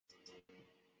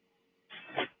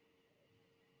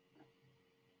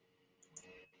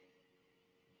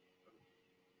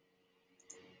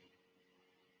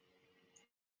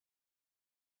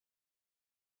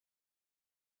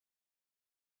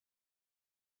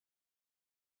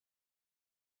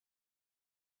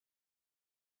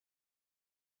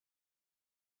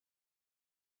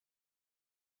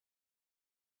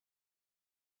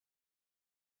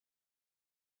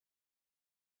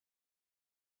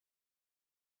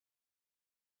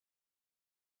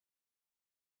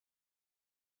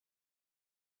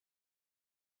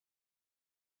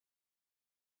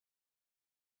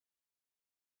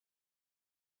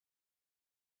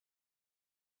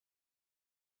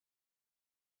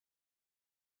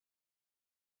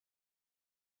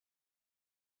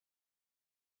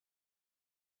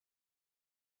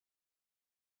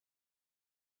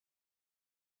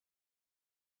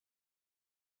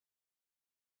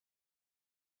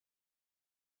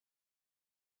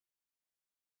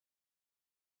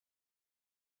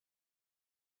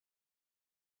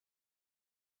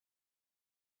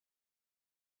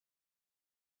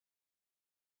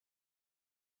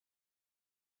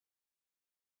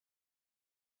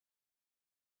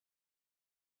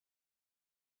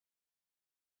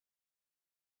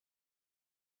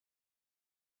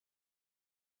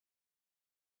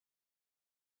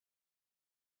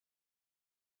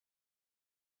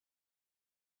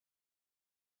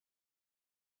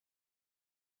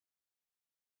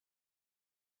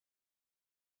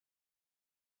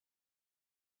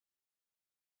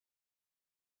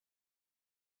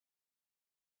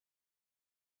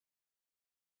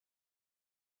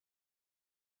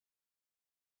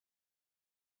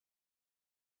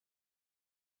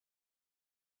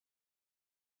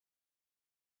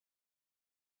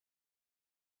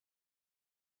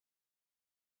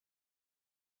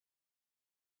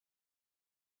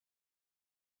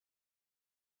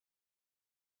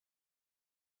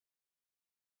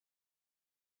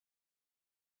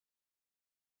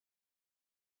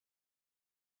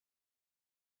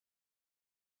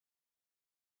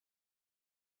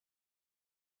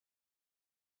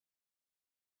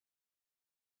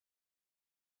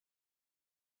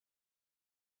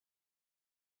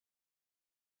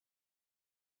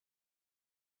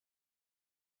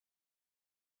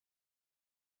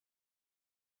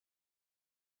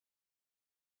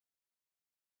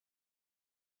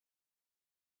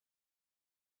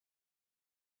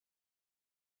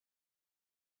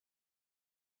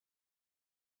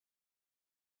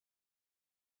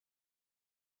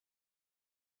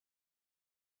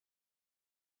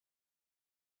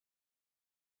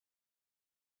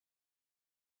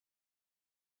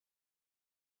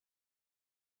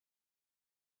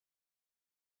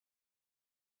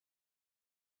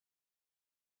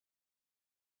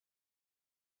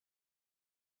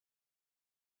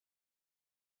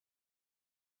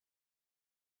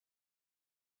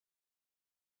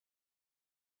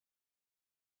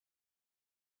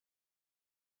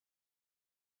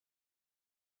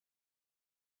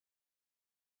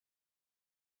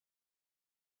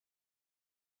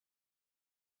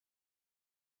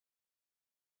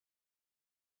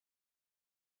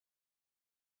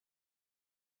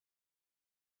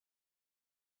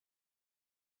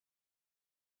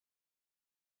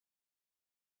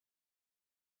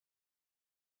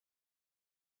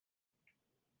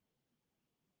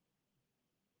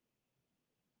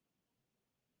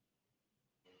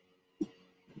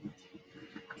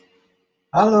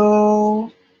Hello.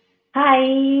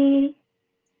 Hi.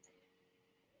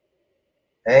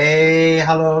 Hey,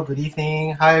 hello, good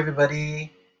evening. Hi,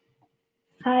 everybody.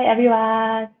 Hi,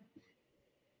 everyone.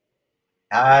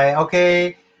 Hi,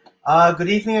 okay. Good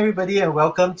evening, everybody, and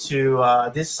welcome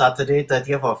to this Saturday,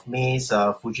 30th of May's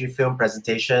Fujifilm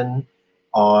presentation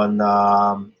on,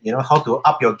 how to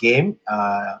up your game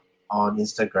on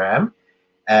Instagram.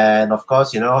 And of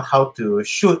course, how to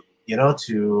shoot,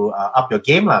 to up your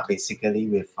game, basically,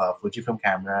 with Fujifilm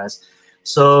cameras.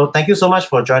 So thank you so much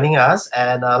for joining us.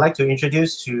 And I'd like to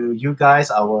introduce to you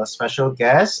guys our special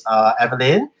guest,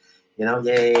 Evelyn.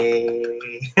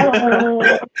 Yay. Hello.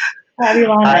 Hi,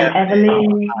 everyone. Hi, I'm Evelyn.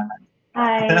 Evelyn.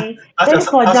 Hi. How's your, Thanks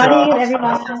for how's your, joining in, how's your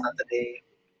everyone. Saturday?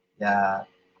 Yeah.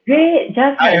 Great.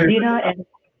 Just Hi, had everybody. dinner and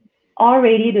all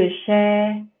ready to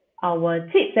share our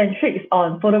tips and tricks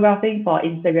on photographing for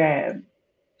Instagram.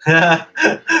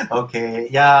 Okay.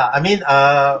 Yeah.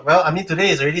 Today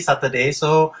is already Saturday,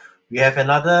 so we have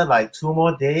another like 2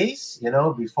 more days,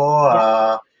 before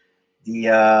Yeah.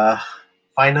 the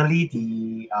finally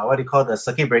the what do you call the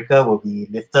circuit breaker will be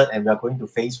lifted, and we are going to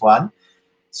phase one.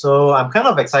 So I'm kind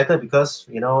of excited because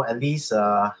at least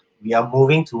we are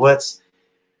moving towards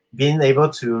being able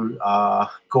to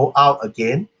go out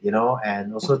again,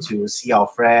 and also to see our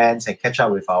friends and catch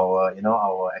up with our,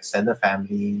 our extended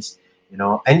families,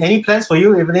 And any plans for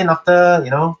you, Evelyn, after,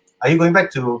 are you going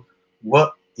back to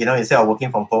work, instead of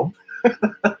working from home?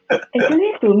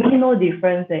 Actually, to me, no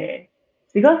difference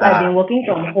because I've been working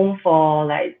from home for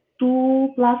like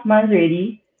 2+ months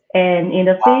already, and in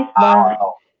the phase one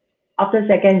Wow, after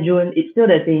 2nd June, it's still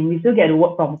the same. We still get to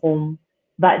work from home,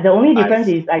 but the only I difference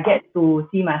is see. I get to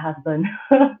see my husband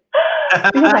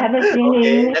because I haven't seen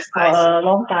Okay, him that's for nice. a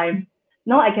long time.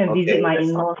 Now I can visit Okay, my that's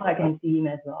in-laws, so I can see him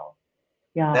as well.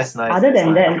 Yeah. that's nice. Other That's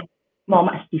than nice. that, not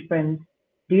much difference.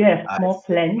 Do you have I more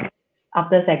see. plans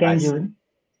after I 2nd see. June?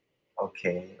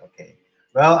 Okay, okay.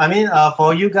 Well, I mean,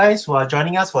 for you guys who are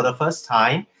joining us for the first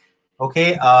time,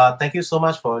 okay, thank you so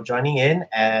much for joining in,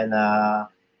 and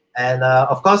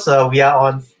of course, we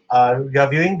are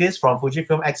viewing this from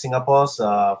Fujifilm X Singapore's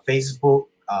Facebook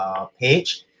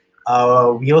page.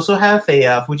 We also have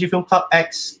a Fujifilm Club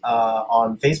X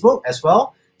on Facebook as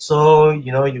well, so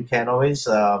you can always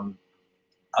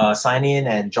sign in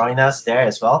and join us there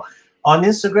as well. On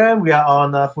Instagram, we are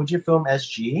on Fujifilm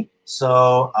SG.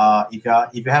 So if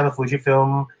you have a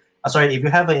Fujifilm, if you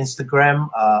have an Instagram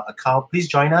account, please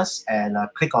join us and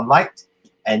click on like,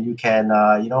 and you can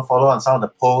follow on some of the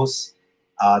posts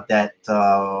that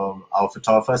our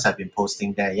photographers have been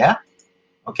posting there. Yeah.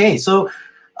 Okay. So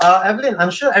Evelyn,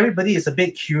 I'm sure everybody is a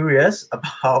bit curious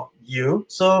about you.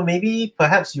 So maybe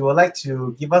perhaps you would like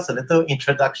to give us a little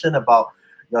introduction about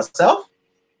yourself.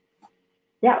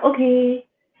 Yeah, okay.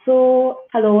 So,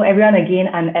 hello everyone again.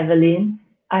 I'm Evelyn.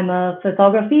 I'm a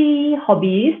photography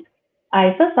hobbyist.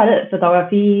 I first started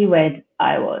photography when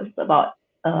I was about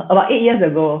 8 years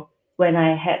ago when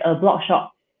I had a blog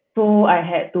shop. So I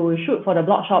had to shoot for the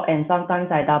blog shop, and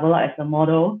sometimes I double up as a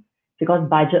model because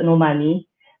budget no money.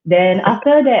 Then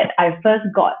after that, I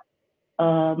first got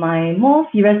my more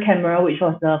serious camera, which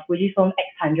was the Fujifilm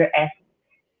X100S.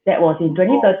 That was in Okay.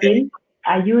 2013.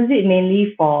 I use it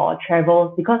mainly for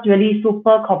travel because really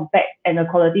super compact and the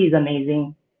quality is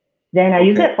amazing. Then I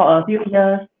used Okay. it for a few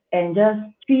years, and just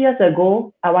 3 years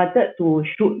ago, I wanted to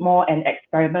shoot more and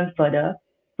experiment further.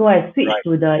 So I switched Right.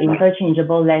 to the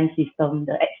interchangeable lens system,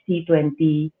 the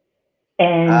XT20.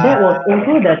 And Ah, that was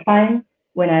also the time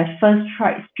when I first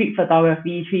tried street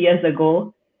photography 3 years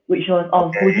ago, which was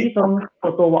on okay. Fujifilm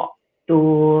photo walk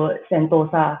to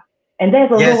Sentosa. And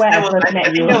that's also Yes, where that I was. first I met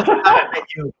think you. that was the time I met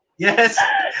you. Yes,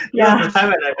 that was the Yeah. time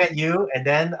when I met you, and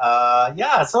then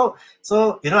yeah. So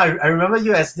I remember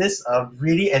you as this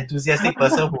really enthusiastic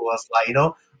person who was like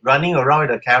running around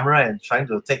with a camera and trying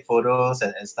to take photos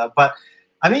and stuff. But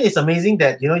I mean, it's amazing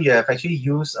that you have actually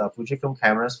used Fujifilm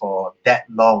cameras for that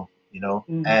long.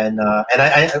 Mm. And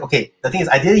I okay. The thing is,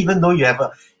 I didn't even know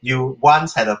you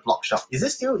once had a blog shop. Is it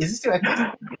still active?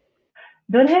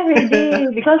 Don't have already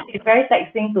because it's very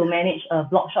taxing to manage a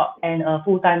blog shop and a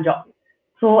full-time job.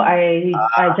 So I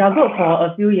juggled for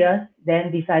a few years,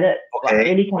 then decided, well,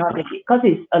 Okay, really cannot take it because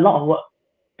it's a lot of work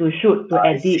to shoot, to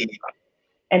I edit, see.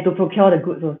 and to procure the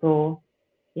goods also.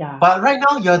 Yeah. But right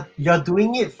now you're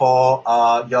doing it for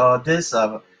your this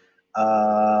uh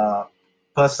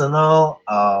personal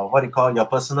what do you call your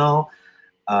personal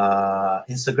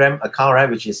Instagram account, right,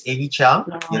 which is AV Chang.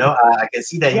 Yeah. I can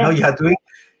see that Yes.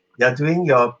 you're doing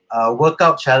your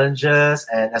workout challenges,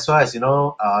 and as well as these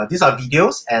are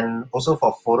videos and also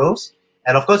for photos,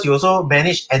 and of course you also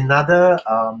manage another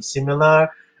similar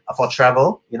for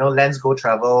travel, Lens Go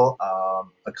Travel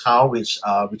account, which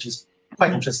is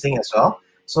quite Mhm. interesting as well.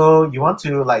 So you want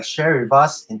to like share with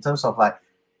us in terms of like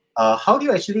how do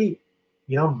you actually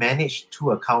manage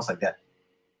two accounts like that?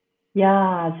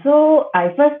 Yeah, so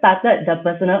I first started the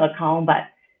personal account, but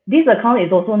this account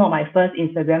is also not my first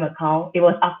Instagram account. It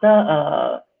was after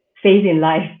a phase in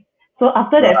life. So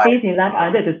after that Right. phase in life, I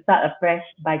wanted to start afresh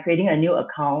by creating a new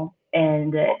account.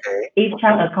 And the Okay. Ave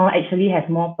Chang account actually has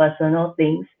more personal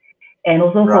things and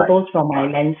also Right. photos from my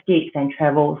landscapes and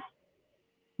travels.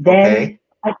 Then Okay.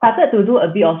 I started to do a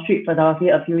bit of street photography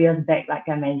a few years back, like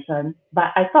I mentioned,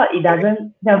 but I thought Okay.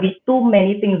 there'll be too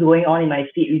many things going on in my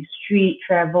feed with street,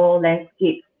 travel,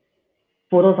 landscape,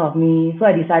 photos of me. So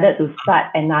I decided to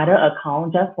start another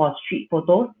account just for street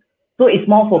photos. So it's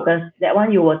more focused. That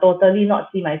one you will totally not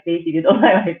see my face if you don't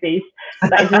like my face.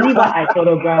 But it's really what I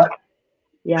photograph.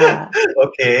 Yeah.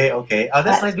 Okay, okay.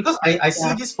 That's But nice because I see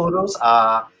yeah. these photos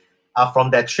are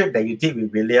from that trip that you did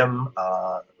with William.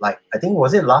 Like I think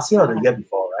was it last year or the Yeah. year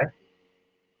before, right?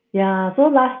 Yeah. So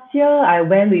last year I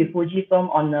went with Fujifilm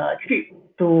on a trip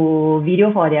to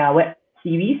video for their web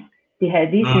series. They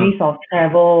had this Mm, series of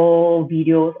travel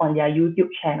videos on their YouTube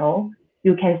channel.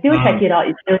 You can still check mm, it out.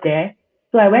 It's still there.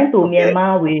 So I went to Okay.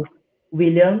 Myanmar with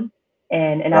William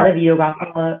and another Right.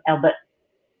 videographer, Albert.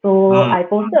 So Mm. I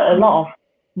posted a lot of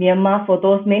Myanmar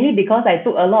photos, mainly because I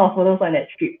took a lot of photos on that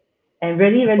trip and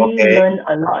really, really Okay. learned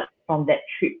a lot from that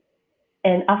trip.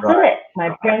 And after Right. that,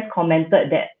 my friends commented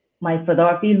that my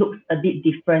photography looks a bit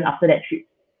different after that trip.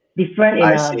 Different in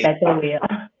I a see. better way.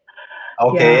 Yeah.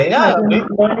 Okay. So I Yeah. think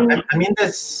learning. I mean,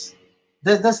 that's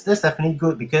definitely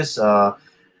good because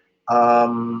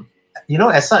um,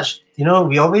 as such,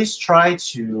 we always try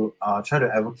to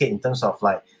advocate in terms of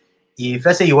like, if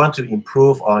let's say you want to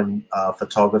improve on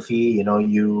photography,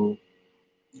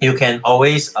 you can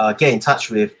always get in touch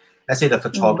with, let's say, the Mm,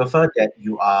 photographer that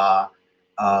you are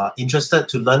interested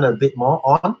to learn a bit more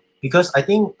on, because I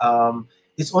think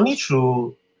it's only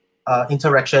through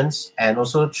interactions and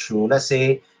also through let's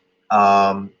say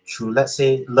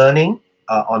learning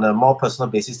on a more personal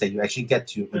basis that you actually get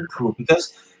to mm, improve,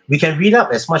 because we can read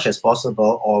up as much as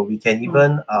possible, or we can mm,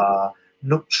 even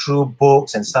look through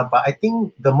books and stuff, but I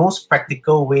think the most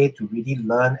practical way to really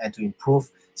learn and to improve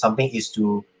something is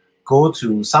to go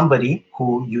to somebody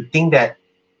who you think that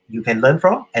you can learn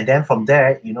from, and then from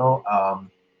there, you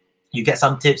get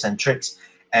some tips and tricks.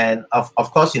 And of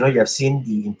course, you have seen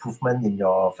the improvement in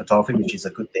your photography, which is a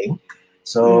good thing. mm.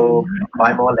 So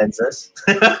buy more lenses.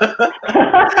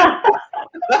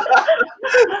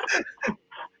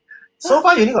 So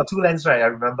far, you only got two lenses, right? I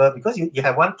remember, because you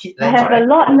have one kit I lens, have a right?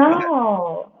 lot You got, now.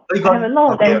 oh, you I have a got,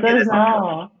 lot of okay, lenses that's not bad.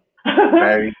 now. Very good,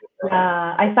 very good.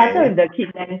 Yeah, I started Okay, with the kit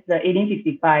lens, the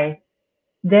 1855.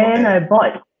 Then okay.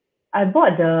 I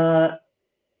bought the,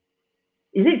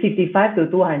 is it 55 to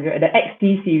 200, the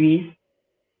XT series,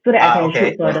 so that I can shoot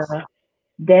Okay, further. yes.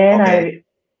 Then Okay.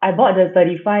 I bought the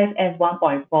 35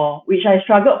 f1.4, which I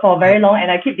struggled for Mm. very long, and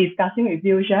I keep discussing with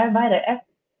you, should I buy the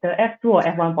f2 or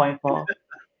f1.4?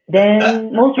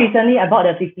 Then most recently I bought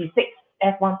the 56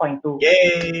 f1.2.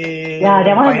 Yeah, that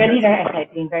Yay! one Finally. really very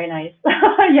exciting, very nice.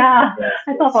 Yeah, Yes,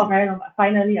 I thought yes. for very long, but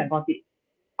finally I bought it.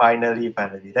 Finally,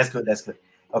 finally. That's good. That's good.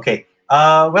 Okay.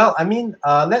 Well, I mean,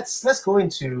 let's go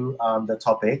into the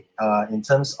topic in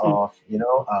terms Mm, of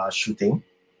shooting.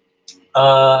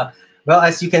 Uh, well,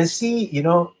 as you can see,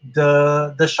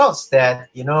 the shots that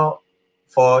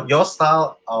for your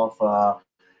style of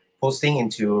posting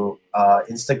into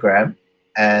Instagram,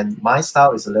 and my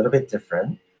style is a little bit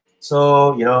different.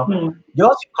 So mm,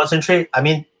 yours, you concentrate. I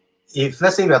mean, if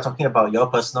let's say we are talking about your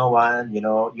personal one,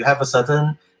 you have a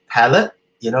certain palette,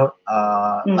 like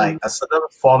mm, a certain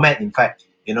format, in fact,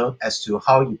 as to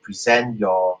how you present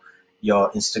your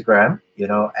Instagram,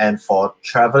 and for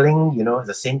traveling,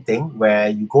 the same thing, where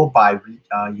you go by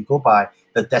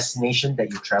the destination that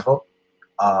you travel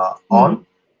mm, on.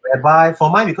 Whereby for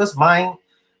mine, because mine,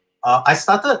 I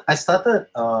started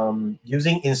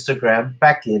using Instagram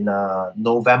back in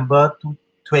November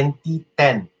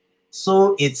 2010.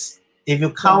 So if you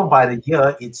count wow. by the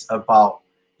year, it's about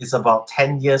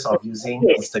 10 years of using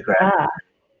Okay. Instagram. Ah,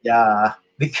 Yeah,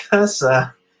 because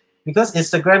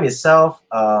Instagram itself,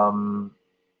 I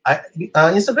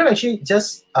Instagram actually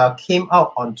just came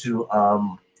out onto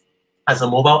as a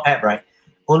mobile app, right?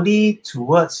 Only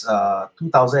towards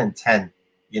 2010,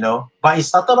 But it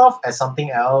started off as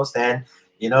something else. Then,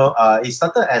 it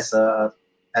started as a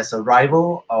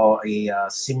rival or a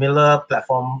similar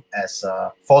platform as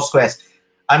Foursquares.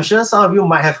 I'm sure some of you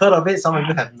might have heard of it, some of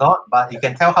you have not, but you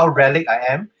can tell how relic I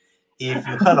am if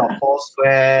you heard of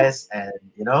Foursquares, and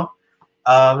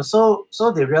so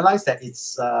they realized that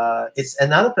it's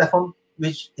another platform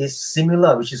which is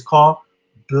similar, which is called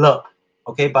Blur.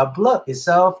 Okay, but Blur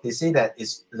itself, they say that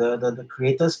it's the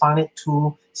creators find it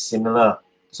too similar.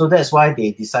 So that's why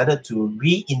they decided to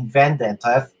reinvent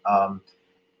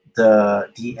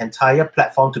the entire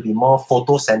platform to be more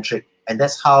photo centric, and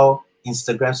that's how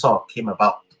Instagram sort of came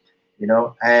about.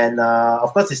 And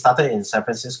of course, it started in San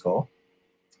Francisco,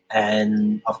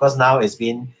 and of course now it's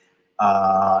been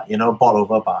bought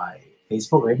over by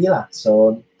Facebook already lah.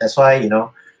 So that's why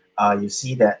you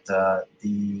see that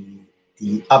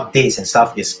the updates and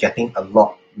stuff is getting a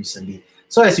lot recently.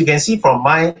 So as you can see from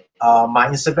my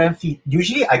Instagram feed,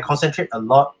 usually I concentrate a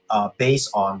lot based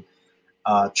on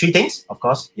three things, of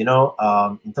course. In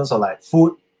terms of like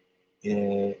food,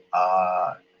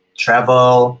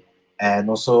 travel, and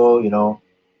also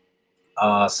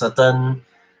certain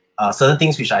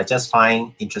things which I just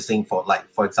find interesting, for like,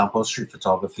 for example, street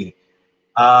photography.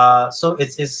 So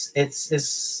it's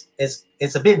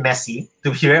a bit messy,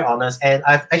 to be very honest, and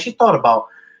I've actually thought about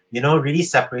really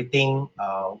separating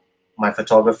my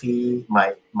photography,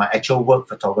 my actual work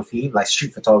photography, like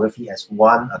street photography, as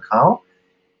one account,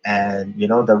 and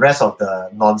the rest of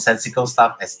the nonsensical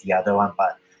stuff as the other one.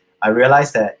 But I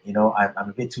realized that I'm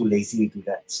a bit too lazy to do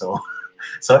that. So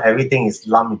so everything is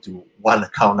lumped into one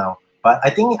account now. But I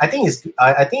think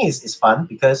it's fun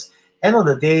because end of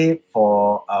the day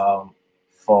for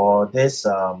this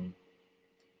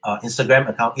Instagram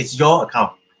account, it's your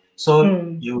account,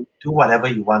 so you do whatever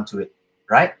you want to it,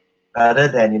 right? Rather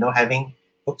than having,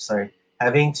 oops, sorry,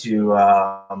 having to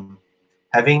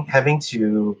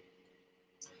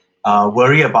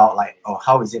worry about like, oh,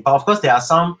 how is it? But of course, there are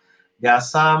some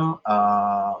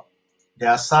uh, there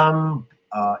are some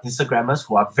Instagrammers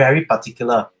who are very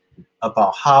particular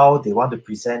about how they want to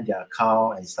present their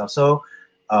account and stuff. So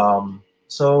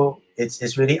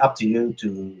it's really up to you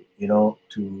to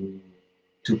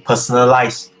to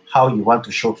personalize how you want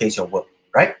to showcase your work,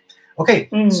 right? Okay,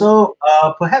 so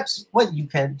perhaps what we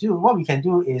can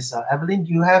do is, Evelyn,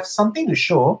 you have something to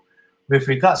show with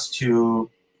regards to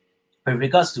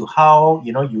how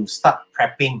you start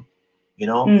prepping,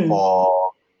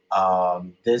 for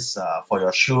this for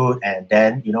your shoot, and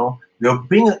then we'll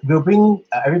bring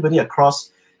everybody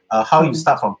across how you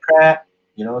start from prep,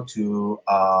 to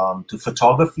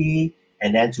photography,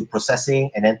 and then to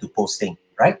processing, and then to posting,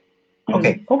 right?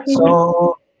 Okay.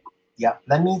 So yeah,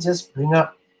 let me just bring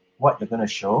up what you're going to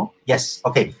show. Yes.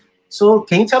 Okay. So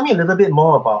can you tell me a little bit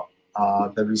more about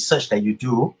the research that you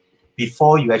do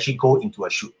before you actually go into a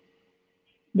shoot?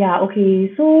 Yeah,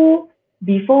 okay. So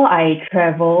before I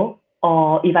travel,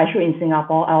 or if I shoot in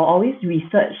Singapore, I'll always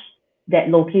research that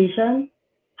location,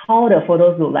 how the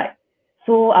photos look like.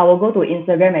 So I will go to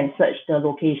Instagram and search the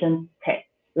location tag.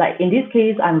 Like in this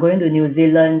case, I'm going to New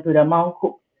Zealand to the Mount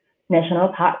Cook National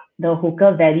Park, the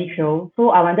Hooker Valley Trail. So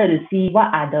I wanted to see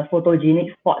what are the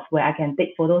photogenic spots where I can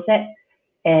take photos at,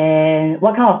 and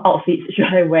what kind of outfits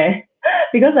should I wear.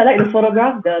 Because I like to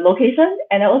photograph the location,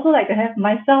 and I also like to have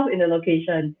myself in the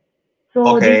location.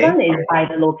 So this Okay. one is by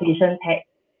the location tag.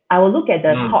 I will look at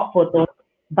the top photos,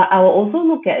 but I will also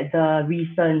look at the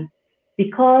recent,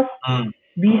 because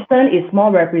recent is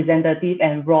more representative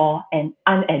and raw and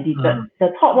unedited.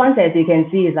 The top ones, as you can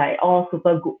see, is like all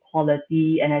super good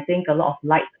quality, and I think a lot of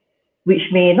light,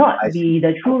 which may I not see. be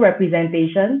the true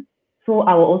representation. So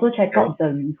I will also check Okay. out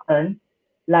the recent.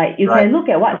 Like you Right. can look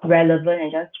at what's relevant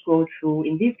and just scroll through.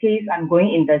 In this case, I'm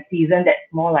going in the season that's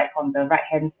more like on the right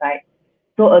hand side.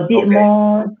 So a bit Okay.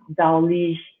 more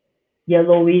downish,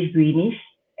 yellowish, greenish.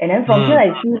 And then from here,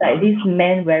 I see like this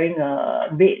man wearing a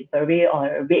red beret or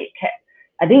a red cap.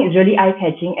 I think it's really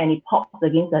eye-catching and it pops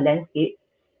against the landscape.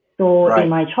 So in Right.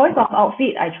 my choice of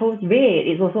outfit, I chose red.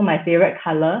 It's also my favorite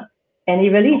color, and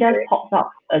it really just Okay. pops up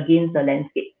against the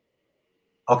landscape.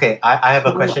 Okay. I have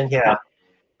a So question here. yeah,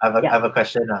 I yeah, have a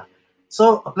question.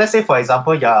 So let's say, for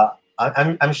example, yeah,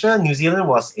 I'm sure New Zealand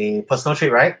was a personal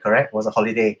trip, right? Correct? Was a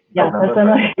holiday, if I yeah, remember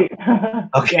personal. correctly. Yeah.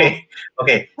 Okay.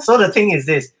 Okay. So the thing is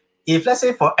this: if let's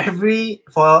say for every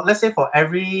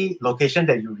location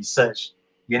that you research,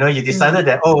 you decided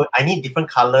that, oh, I need different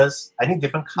colors. I need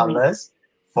different colors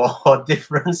for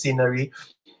different scenery.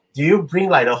 Do you bring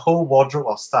like the whole wardrobe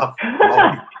of stuff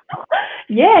along with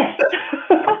Yes.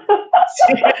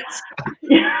 Serious?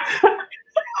 Yeah.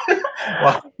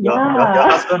 Wow, your Yeah.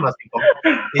 husband must be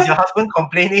is your husband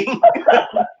complaining?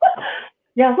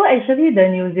 Yeah, so actually the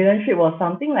New Zealand trip was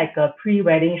something like a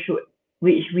pre-wedding shoot,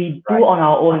 which we do Right. on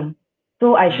our own.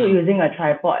 So I shoot Mm. using a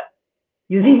tripod,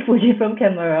 using Fujifilm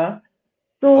camera.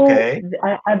 So Okay.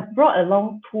 I brought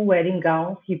along two wedding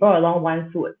gowns. He brought along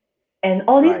one suit. And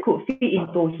all this Right. could fit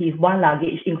into his one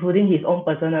luggage, including his own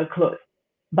personal clothes.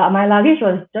 But my luggage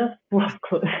was just full of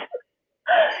clothes.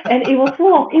 And it was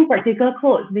full of impractical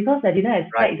clothes because I didn't Right.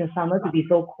 expect the summer to be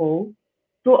so cold.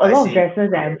 So a I lot of see.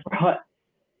 dresses that I brought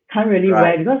can't really Right.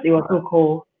 wear because it was too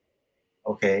cold.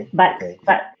 Okay. But Okay.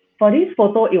 but for this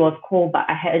photo, it was cold, but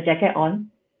I had a jacket on.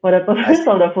 For the I purpose see.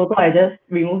 of the photo, I just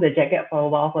removed the jacket for a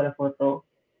while for the photo.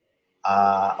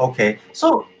 Okay.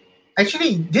 So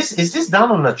actually, this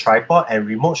done on a tripod and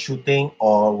remote shooting,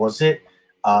 or was it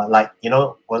like,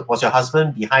 was your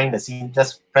husband behind the scene,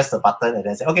 just press the button and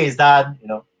then say, okay, it's done,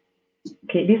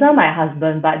 Okay, this one my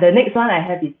husband, but the next one I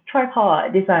have is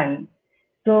tripod. This one.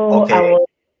 So I Okay. was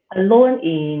alone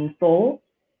in Seoul,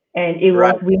 and it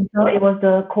Right. was winter. It was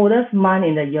the coldest month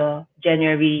in the year,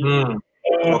 January. Hmm.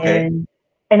 Okay. And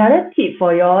another tip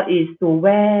for y'all is to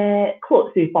wear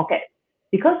clothes with pockets,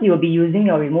 because you will be using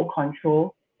your remote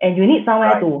control and you need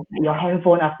somewhere Right. to put your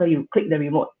handphone after you click the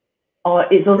remote.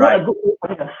 Or it's also Right. a good way for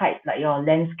you to hide like your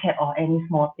lens cap or any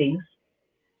small things.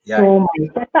 Yeah. So my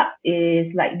setup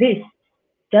is like this,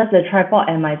 just the tripod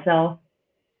and myself.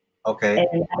 Okay.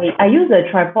 And I use the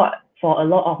tripod for a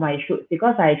lot of my shoots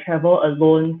because I travel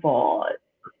alone for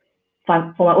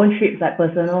fun, for my own trips, like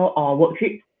personal or work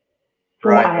trips. So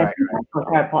Right, I have right, two types of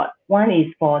tripod. One is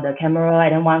for the camera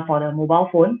and then one for the mobile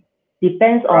phone.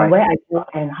 Depends on right. where I go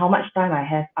and how much time I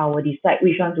have. I will decide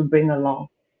which one to bring along.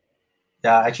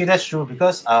 Yeah, actually that's true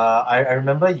because I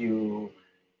remember you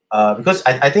because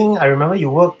I think I remember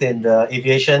you worked in the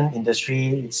aviation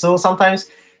industry. So sometimes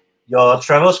your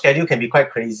travel schedule can be quite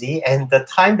crazy, and the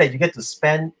time that you get to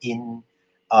spend in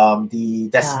the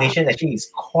Yeah, destination actually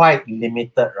is quite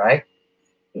limited, right?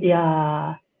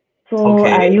 yeah. So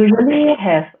I Okay. usually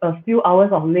have a few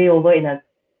hours of layover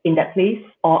in that place,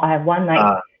 or I have one night.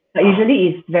 Ah, But usually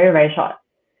it's very very short.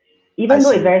 I Even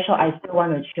though it's see. very short, I still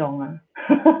want to chiong.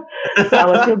 So I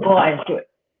will still go and shoot.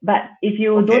 But if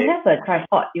you don't Okay. have a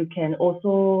tripod, you can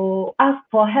also ask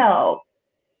for help.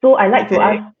 So I like to Okay.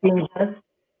 ask strangers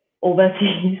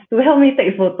overseas to help me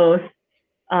take photos.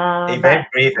 Hey, very But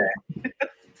brave, eh?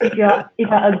 if you're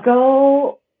a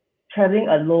girl traveling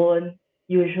alone,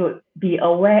 you should be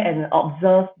aware and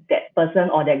observe that person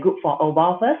or that group for a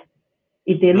while first.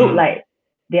 If they look Mm, like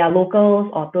they are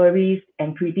locals or tourists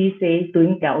and pretty safe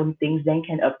doing their own things, then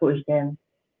can approach them.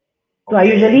 So I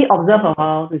okay. usually observe a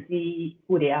while to see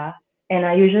who they are. And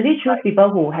I usually choose Right. people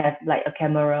who have like a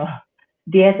camera,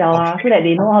 DSLR, so Okay. that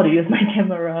they know how to use my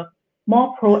camera.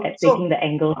 More pro at So taking the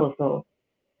angles also.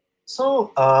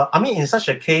 I mean, in such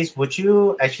a case, would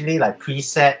you actually like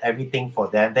preset everything for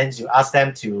them? Then you ask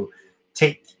them to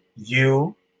take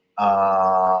you,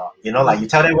 like you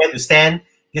tell them where to stand.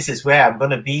 This is where I'm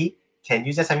gonna be. Can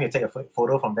you just have me to take a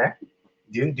photo from there?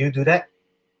 Do you do that?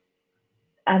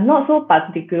 I'm not so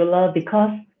particular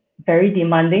because very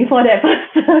demanding for that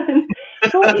person.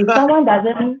 So if someone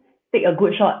doesn't take a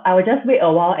good shot, I will just wait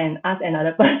a while and ask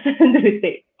another person to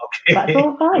take. But Okay.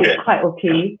 so far it's quite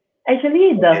okay.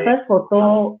 Actually, the Okay. first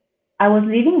photo, I was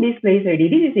leaving this place already.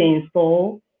 This is in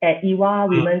Seoul at Ewha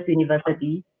Mm. Women's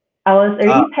University. I was Ah,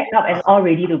 already packed up and all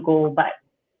ready to go, but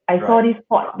I saw right. this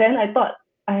spot. Then I thought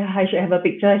I should have a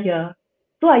picture here.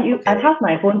 So I Okay. passed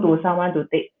my phone to someone to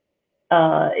take.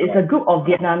 It's a Right. group of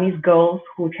Vietnamese girls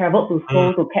who traveled to Mm,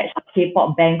 Seoul to catch a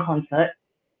K-pop band concert.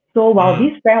 So while mm.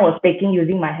 this friend was taking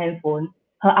using my handphone,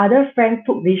 her other friend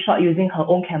took this shot using her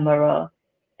own camera.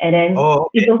 And then Oh,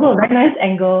 it's okay. also a very nice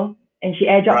angle and she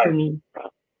airdropped to Right. me.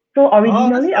 So Oh,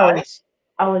 that's originally nice.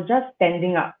 I was just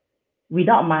standing up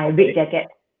without my red Okay. jacket.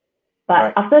 But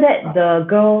Right. after that the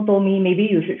girl told me maybe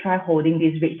you should try holding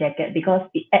this red jacket because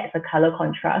it adds a color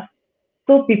contrast.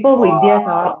 So people with Wow.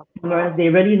 DSLR cameras, they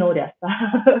really know their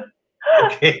stuff.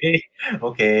 Okay.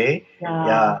 Okay. Yeah.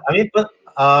 Yeah.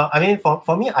 I mean,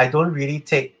 for me, I don't really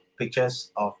take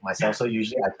pictures of myself, so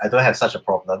usually I don't have such a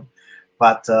problem.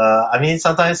 But I mean,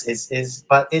 sometimes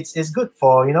but it's good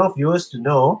for viewers to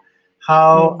know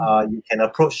how Mm, you can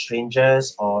approach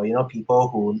strangers or people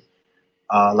who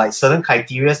like certain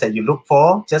criteria that you look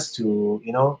for just to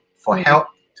for mm, help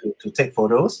to take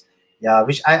photos. Yeah,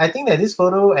 which I think that this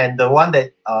photo and the one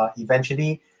that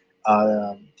eventually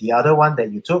the other one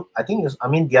that you took, I think I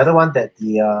mean the other one that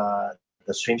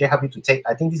the stranger helped you to take,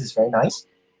 I think this is very nice.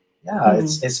 Yeah,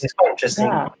 mm. it's quite interesting.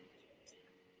 Yeah.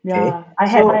 Okay, Yeah. I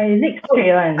had so my legs straight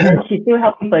and then she still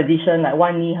helped me position like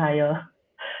one knee higher.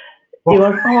 It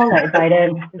was all like by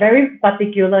them. Very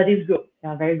particular, this group.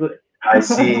 Yeah, very good. I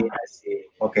see.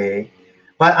 Okay,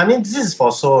 but I mean, this is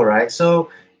for Seoul, right? So,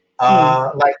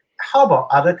 Mm. like, how about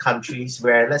other countries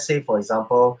where, let's say, for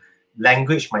example,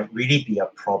 language might really be a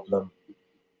problem?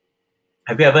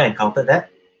 Have you ever encountered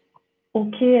that?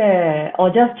 Okay, or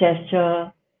just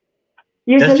gesture.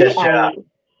 Just Usually gesture, I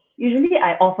usually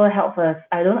I offer help first.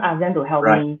 I don't ask them to help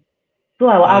right? me. So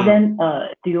I will ask Mm, them,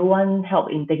 do you want help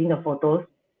in taking the photos?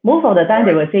 Most of the time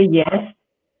they right. will say yes.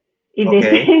 If they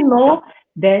Okay, say no,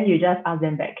 then you just ask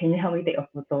them back, can you help me take a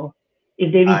photo?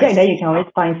 If they I reject, then you see. can always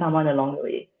find someone along the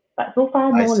way. But so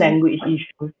far, I no see. language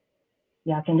issues.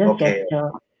 Yeah, can just Okay.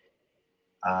 gesture.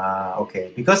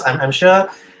 Okay. Because I'm sure.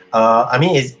 I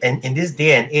mean, is in this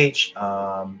day and age.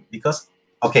 Because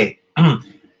okay,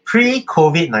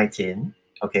 pre-COVID-19.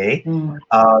 Okay. Mm,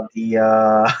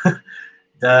 The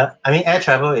the I mean, air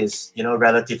travel is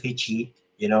relatively cheap.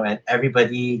 And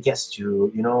everybody gets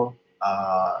to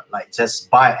like just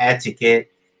buy air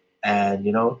ticket and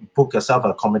book yourself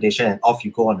accommodation and off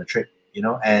you go on a trip.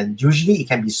 And usually it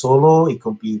can be solo, it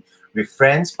could be with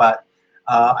friends, but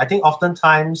I think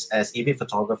oftentimes as AV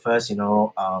photographers,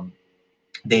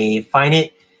 they find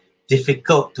it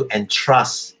difficult to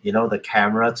entrust the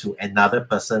camera to another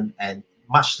person and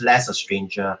much less a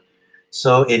stranger.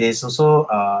 So it is also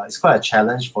it's quite a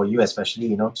challenge for you,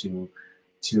 especially to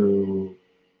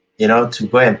to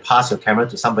go and pass your camera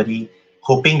to somebody,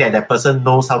 hoping that that person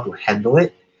knows how to handle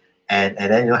it, and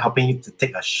then helping you to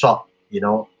take a shot,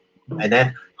 and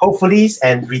then hopefully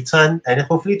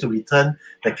hopefully to return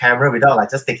the camera without like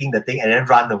just taking the thing and then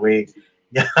run away.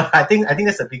 Yeah, I think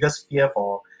that's the biggest fear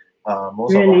for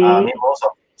Really? most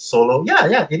of solo.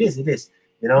 Yeah, it is.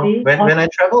 You know, See? when I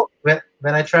travel when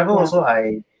I travel Yeah. also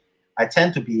I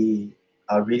tend to be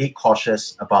really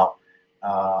cautious about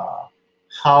uh,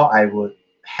 how I would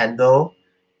handle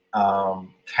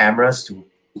cameras to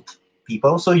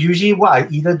people. So usually what I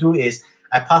either do is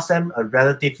I pass them a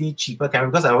relatively cheaper camera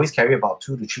because I always carry about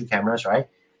 2 to 3 cameras, right?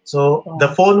 So Wow. the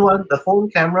phone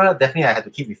camera, definitely I had to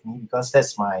keep with me because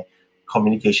that's my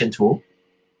communication tool.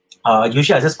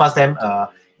 Usually I just pass them, I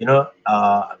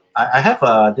have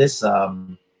this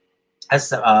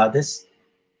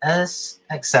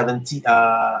SX70,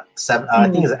 I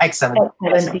think it's Mm. an X70S,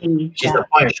 X70. which is a Yeah.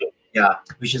 point and shoot. Yeah,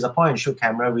 which is a point and shoot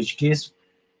camera, which gives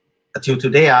till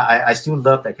today, I still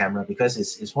love that camera because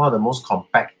it's one of the most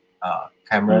compact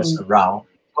cameras Mm. around.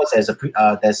 Of course,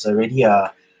 there's already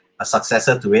a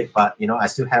successor to it, but I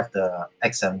still have the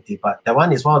X70. But that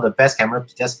one is one of the best cameras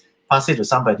to just pass it to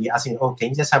somebody, asking, "Oh, can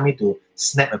you just help me to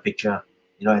snap a picture?"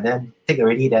 And then take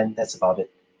already. Then that's about it.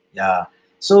 Yeah.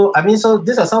 So I mean, so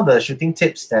these are some of the shooting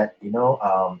tips that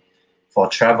for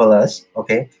travelers.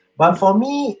 Okay, but for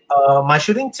me, my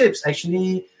shooting tips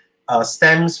actually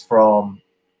stems from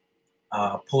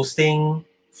posting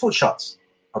food shots,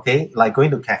 okay, like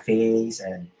going to cafes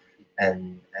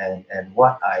and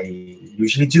what I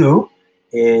usually do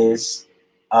is,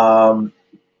 um,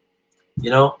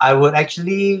 I would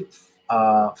actually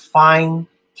find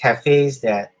cafes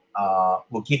that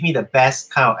will give me the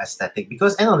best kind of aesthetic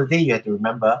because end of the day you have to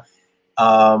remember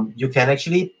you can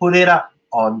actually put it up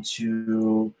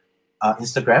onto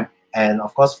Instagram and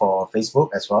of course for Facebook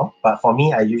as well. But for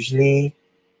me, I usually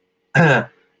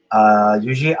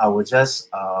usually I'll just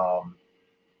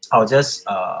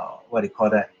what do you call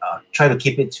that? Try to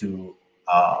keep it to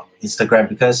Instagram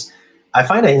because I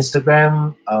find that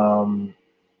Instagram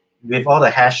with all the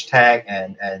hashtag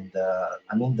and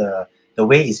I mean the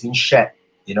way it's being shared,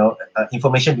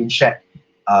 information being shared,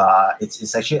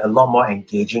 it's actually a lot more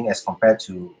engaging as compared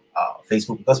to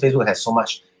Facebook because Facebook has so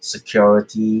much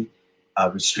security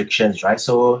restrictions, right?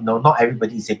 So no, not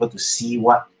everybody is able to see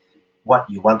what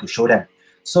you want to show them.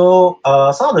 So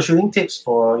some of the shooting tips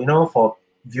for for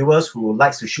viewers who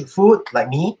likes to shoot food like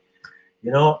me,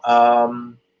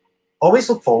 always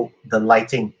look for the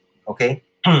lighting. Okay,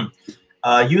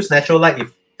 use natural light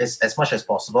if as much as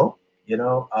possible.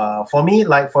 For me,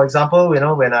 like for example,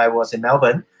 when I was in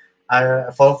Melbourne,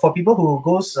 for people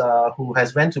who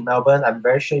has went to Melbourne, I'm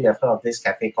very sure you have heard of this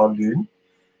cafe called Loon.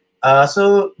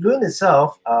 So Loon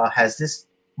itself has this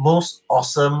most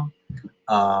awesome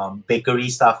bakery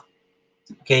stuff.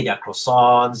 Okay, their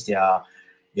croissants, their,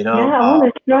 you Yeah, know, I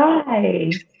want to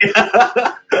try.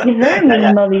 yeah, It's very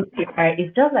yeah, minimalistic, right?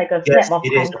 It's just like a slab yes, of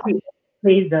it is. concrete.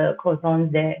 Place the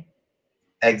croissants there.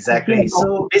 I've seen Exactly. it all.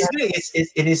 So basically,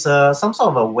 it is some sort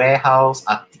of a warehouse,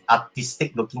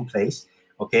 artistic looking place.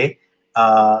 Okay.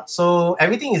 So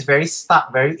everything is very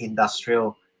stark, very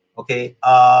industrial. Okay.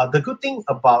 The good thing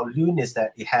about Loon is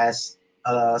that it has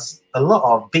a lot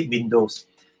of big windows.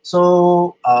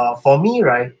 So for me,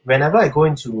 right, whenever I go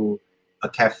into a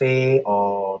cafe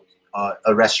or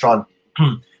a restaurant,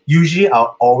 usually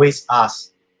I'll always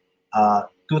ask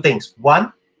two things.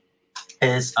 One,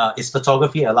 is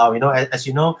photography allowed? As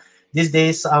you know, these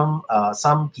days some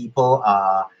people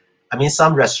are, I mean,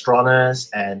 some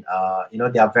restaurants and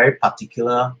they are very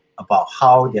particular about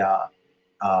how their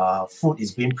food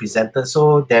is being presented.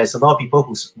 So there's a lot of people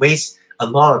who waste a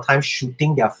lot of time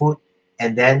shooting their food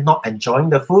and then not enjoying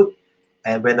the food.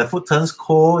 And when the food turns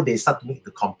cold, they start to make the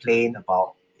complaint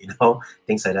about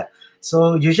things like that.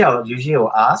 So usually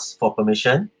I'll ask for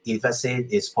permission if let's say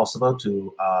it's possible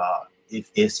to if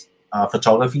it's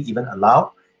photography even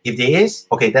allowed. If there is,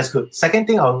 okay, that's good. Second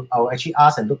thing I'll actually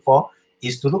ask and look for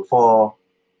is to look for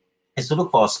a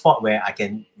spot where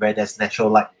there's natural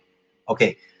light.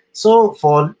 Okay, so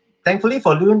for thankfully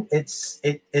for Loon, it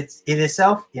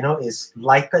itself is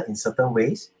lighted in certain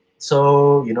ways,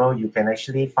 so you can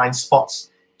actually find spots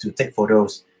to take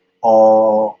photos.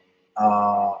 Or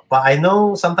but I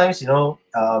know sometimes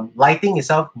lighting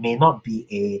itself may not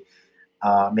be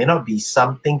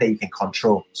something that you can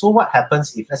control. So what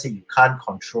happens if let's say you can't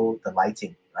control the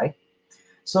lighting, right?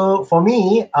 So for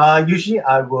me, usually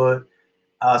I would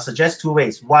suggest two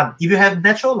ways. One, if you have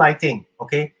natural lighting,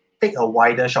 okay, take a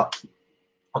wider shot.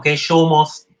 Okay, show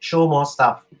more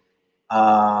stuff.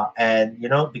 And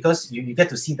because you get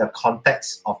to see the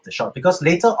context of the shot. Because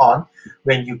later on,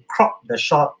 when you crop the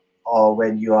shot or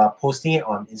when you are posting it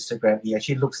on Instagram, it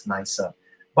actually looks nicer.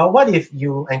 But what if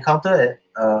you encounter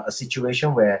a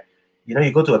situation where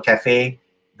you go to a cafe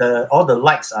all the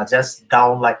lights are just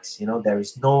down lights. You know, there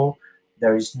is no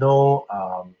there is no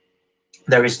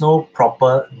there is no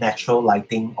proper natural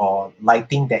lighting or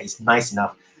lighting that is nice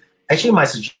enough. Actually, my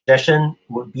suggestion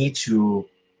would be to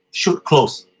shoot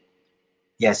close.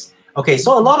 Yes. Okay.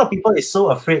 So a lot of people is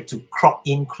so afraid to crop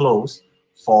in close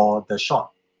for the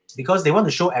shot because they want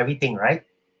to show everything, right?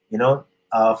 You know,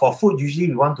 for food, usually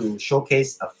we want to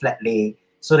showcase a flat lay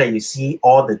so that you see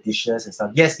all the dishes and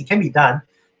stuff. Yes, it can be done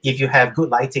if you have good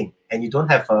lighting and you don't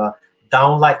have a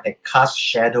downlight that casts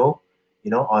shadow,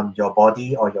 you know, on your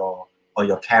body or your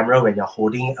camera when you're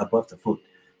holding it above the food.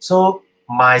 So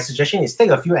my suggestion is take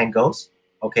a few angles.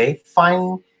 Okay,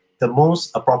 find the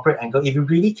most appropriate angle. If you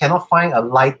really cannot find a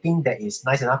lighting that is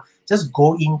nice enough, just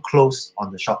go in close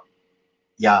on the shot.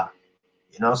 Yeah,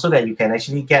 you know, so that you can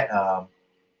actually get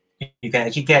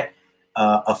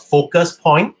a focus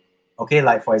point. Okay,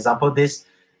 like for example, this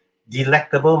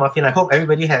delectable muffin. I hope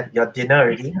everybody had your dinner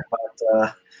already.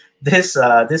 But this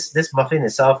muffin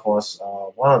itself was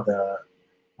one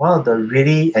of the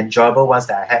really enjoyable ones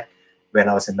that I had when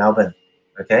I was in Melbourne.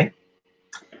 Okay,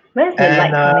 Where's the and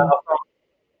light coming from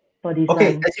for this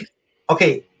okay, one?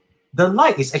 okay, the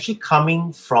light is actually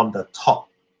coming from the top.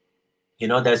 You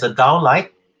know, there's a down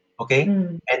light, okay,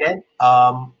 and then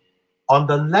on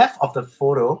the left of the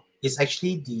photo is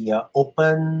actually the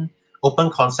open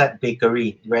concept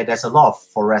bakery where there's a lot of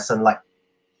fluorescent light.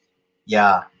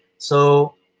 Yeah,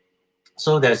 so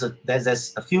there's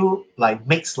a few like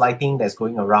mixed lighting that's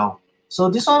going around. So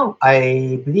this one,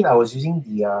 I believe I was using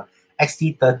the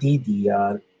XT30,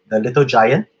 the little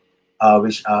giant,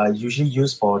 which are usually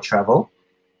used for travel,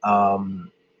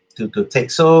 to take.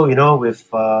 So you know, with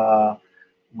that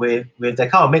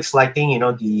kind of mixed lighting, you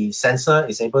know, the sensor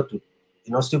is able to,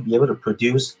 you know, still be able to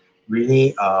produce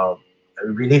really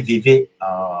really vivid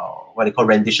what they call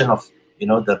rendition of, you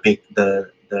know, the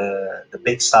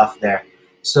big stuff there.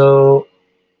 So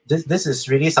this is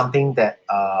really something that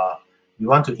we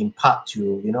want to impart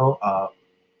to, you know,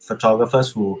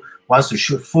 photographers who wants to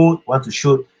shoot food, want to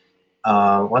shoot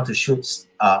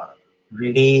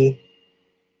really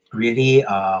really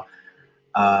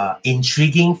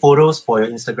intriguing photos for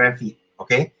your Instagram feed.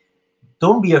 Okay,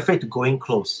 don't be afraid to go in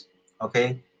close.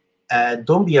 Okay, and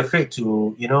don't be afraid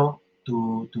to, you know,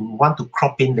 to want to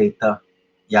crop in later.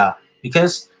 Yeah,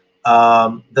 because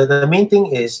the main thing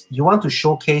is you want to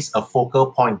showcase a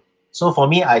focal point. So for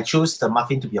me, I choose the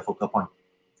muffin to be a focal point.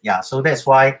 Yeah, so that's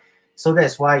why,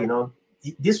 you know,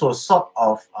 this was sort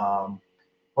of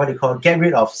what do you call, get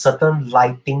rid of certain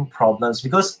lighting problems,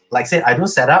 because like I said, I don't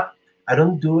set up, I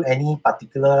don't do any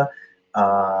particular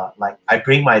like I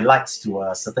bring my lights to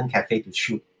a certain cafe to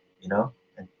shoot, you know.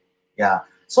 And yeah,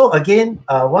 so again,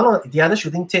 one of the other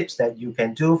shooting tips that you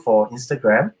can do for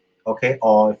Instagram, okay,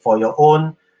 or for your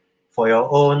own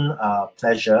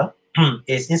pleasure,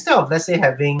 is instead of, let's say,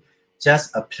 having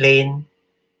just a plain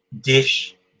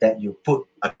dish that you put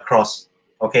across,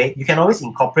 okay, you can always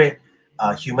incorporate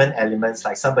human elements,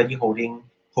 like somebody holding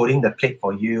the plate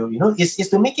for you. You know, it's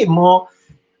to make it more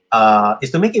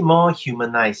is to make it more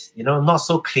humanized, you know, not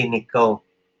so clinical.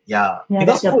 Yeah, Yeah,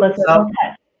 because like a food personal itself,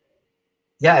 touch.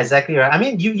 yeah, exactly right. I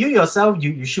mean, you yourself,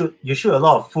 you shoot a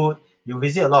lot of food, you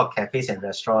visit a lot of cafes and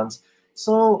restaurants.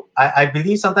 So I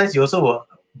believe sometimes you also will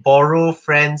borrow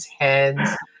friends'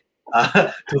 hands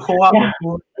to hold up the Yeah.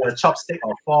 food, the chopstick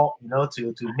or fork, you know,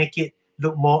 to make it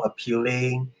look more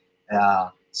appealing.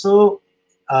 So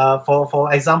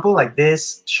for example, like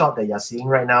this shot that you're seeing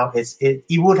right now, it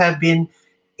would have been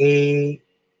a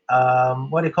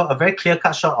what they call a very clear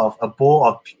cut shot of a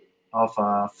bowl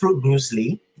of fruit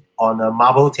muesli on a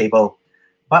marble table.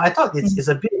 But I thought it's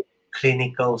a bit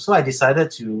clinical, so I decided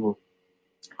to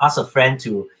ask a friend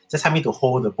to just help me to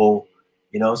hold the bowl.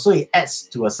 You know, so it adds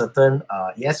to a certain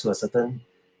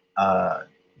uh,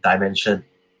 dimension.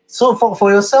 So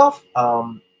for yourself,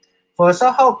 how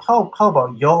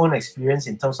about your own experience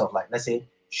in terms of, like, let's say,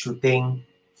 shooting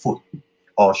food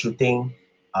or shooting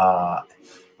uh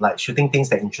like shooting things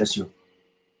that interest you?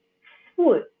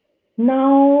 Food.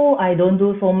 Now I don't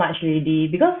do so much already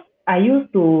because I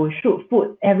used to shoot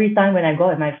food every time when I go out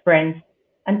with my friends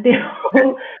until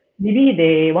maybe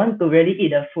they want to really eat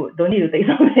the food, don't need to take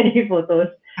so many photos.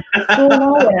 So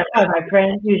now when I'm out with my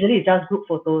friends, usually it's just group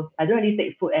photos. I don't really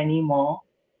take food anymore.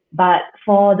 But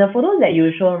for the photos that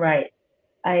you show, right,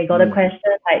 I got a Mm. question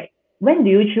like, when do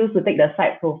you choose to take the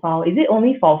side profile? Is it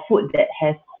only for food that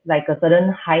has like a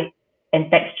certain height and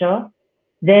texture?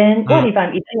 Then what Mm. if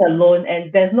I'm eating alone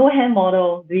and there's no hand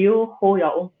model? Do you hold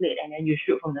your own plate and then you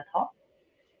shoot from the top?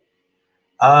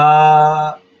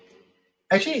 Uh,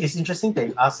 Actually, it's interesting that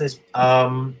you ask this.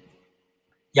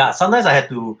 Yeah, sometimes I had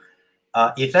to,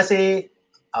 if let's say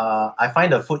I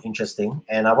find the food interesting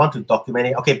and I want to document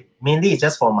it. Okay, mainly it's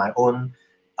just for my own.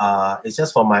 It's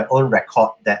just for my own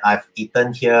record that I've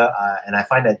eaten here, and I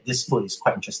find that this food is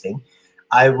quite interesting.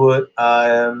 I would,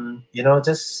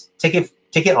 just take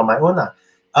it on my own.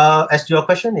 As to your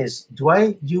question is,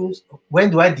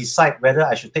 when do I decide whether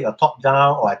I should take a top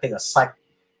down or I take a side?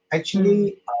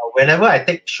 Actually, whenever I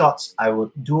take shots, I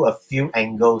would do a few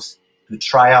angles to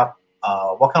try out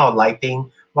what kind of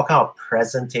lighting, what kind of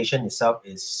presentation itself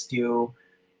is still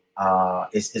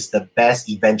is the best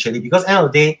eventually. Because end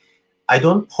of the day, I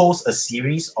don't post a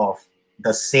series of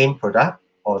the same product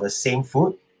or the same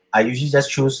food. I usually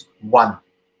just choose one,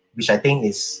 which I think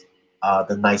is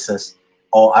the nicest,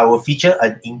 or I will feature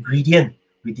an ingredient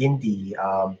within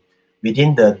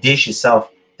the dish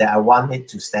itself that I want it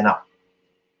to stand out.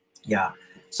 Yeah.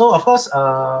 So of course,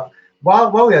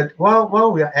 while we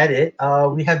are at it,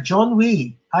 we have John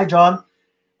Wee. Hi, John.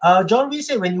 John Wee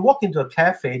said, when you walk into a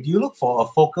cafe, do you look for a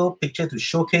focal picture to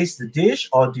showcase the dish,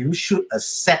 or do you shoot a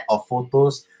set of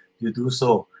photos to do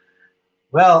so?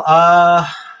 Well,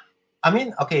 I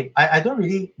mean, okay, I don't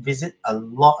really visit a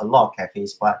lot of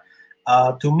cafes, but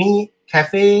to me,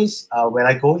 cafes, when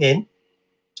I go in,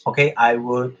 okay, I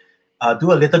would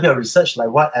do a little bit of research, like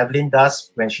what Evelyn does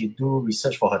when she do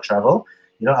research for her travel.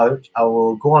 I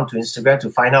will go onto Instagram to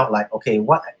find out, like, okay,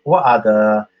 what are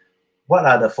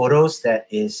the photos that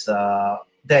is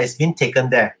being taken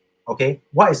there. Okay,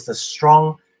 what is the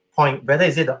strong point? Whether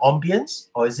is it the ambience,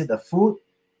 or is it the food,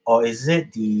 or is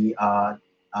it the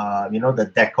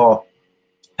decor?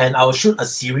 And I'll shoot a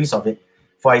series of it.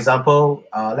 For example,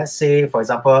 let's say, for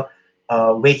example,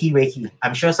 Wakey Wakey.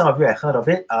 I'm sure some of you have heard of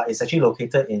it. It's actually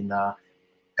located in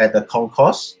at the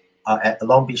concourse at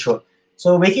Long Beach Road.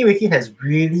 So Wakey Wakey has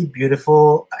really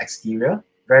beautiful exterior,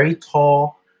 very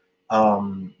tall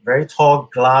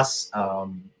glass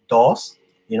doors.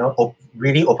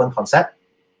 Really open concept.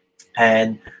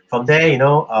 And from there,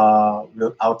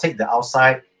 I'll take the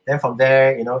outside. Then from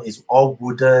there, it's all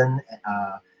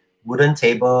wooden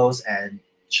tables and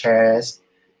chairs.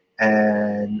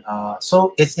 And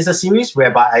so it's a series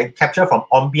whereby I capture from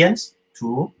ambience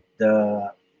to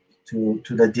the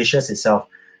dishes itself.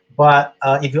 But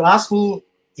if you ask me,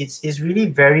 it's really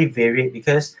very varied,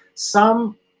 because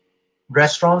some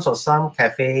restaurants or some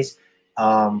cafes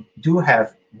do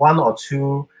have one or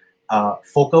two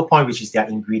focal point, which is their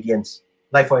ingredients.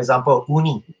 Like, for example,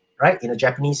 uni, right? In a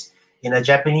Japanese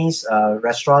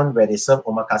restaurant where they serve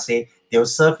omakase, they'll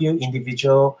serve you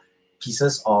individual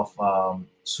pieces of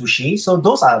sushi. So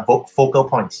those are focal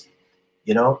points,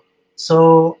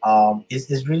 So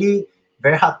it's really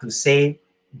very hard to say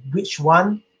which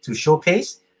one to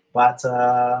showcase. But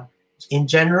in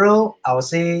general, I would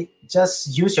say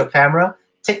just use your camera,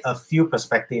 take a few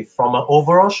perspectives from an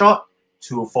overall shot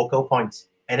to focal points.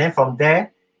 And then from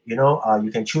there,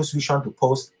 you can choose which one to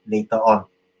post later on,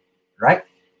 right?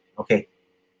 Okay.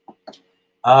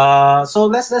 So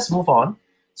let's move on.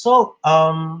 So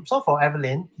for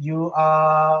Evelyn, you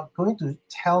are going to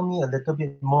tell me a little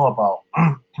bit more about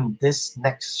this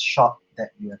next shot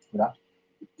that you have put up.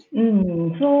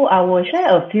 So I will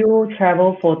share a few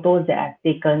travel photos that I've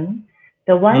taken.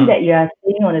 The one that you are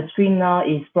seeing on the screen now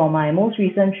is from my most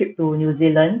recent trip to New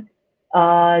Zealand.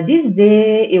 This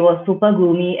day it was super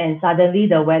gloomy and suddenly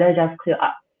the weather just cleared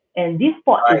up. And this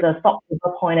spot is a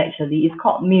stopover point actually. It's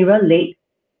called Mirror Lake,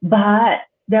 but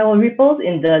there were ripples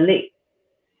in the lake.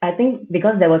 I think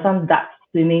because there were some ducks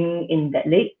swimming in that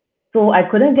lake. So I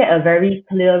couldn't get a very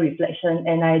clear reflection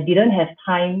and I didn't have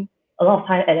a lot of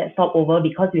time at that stopover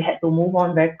because we had to move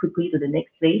on very quickly to the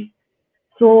next place.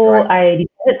 So I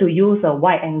decided to use a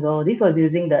wide angle. This was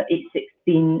using the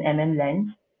 816 mm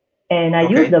lens. And I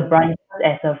used the branches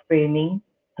as a framing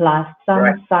plus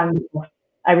some sunburst.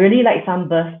 I really like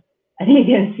sunburst. I think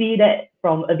you can see that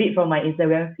from a bit from my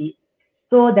Instagram feed.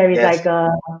 So there is like a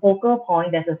focal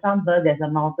point, there's a sunburst, there's a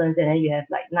mountains, and then you have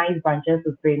like nice branches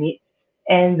to frame it.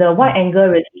 And the wide angle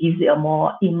really gives it a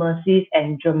more immersive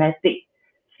and dramatic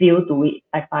feel to it,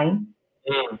 I find.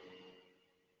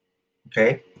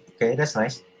 Okay, that's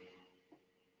nice.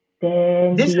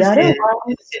 Then the other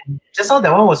one, just now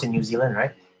that one was in New Zealand,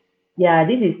 right? Yeah,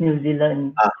 this is New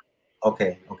Zealand.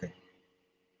 Okay.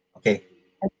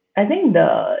 I think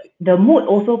the mood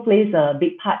also plays a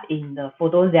big part in the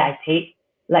photos that I take.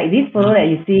 Like this photo that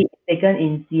you see taken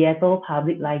in Seattle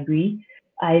Public Library.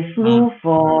 I flew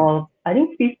for I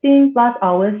think 15 plus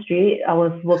hours straight. I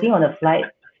was working on a flight,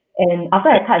 and after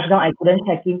I touched down, I couldn't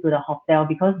check into the hotel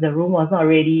because the room was not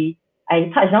ready. I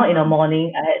touched down in the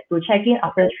morning. I had to check in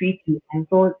after 3 p.m.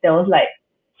 So there was like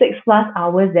 6 plus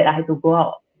hours that I had to go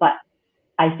out, but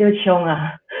I still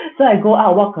chiong. So I go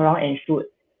out, walk around and shoot.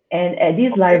 And at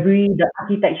this Okay. library, the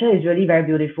architecture is really very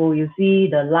beautiful. You see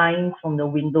the lines from the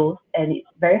windows, and it's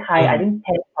very high. I Mm. think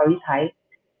 10 stories high.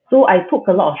 So I took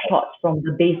a lot of shots from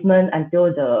the basement until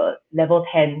the level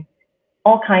 10,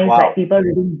 all kinds, like Wow. people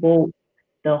reading books,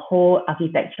 the whole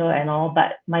architecture and all.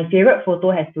 But my favorite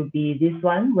photo has to be this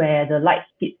one where the light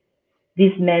hits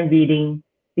this man reading,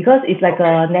 because it's like Okay.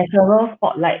 a natural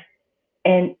spotlight,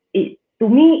 and it, to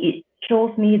me, it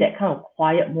shows me that kind of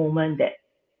quiet moment that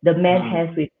the man Mm. has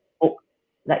with the book.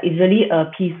 Like it's really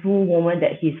a peaceful moment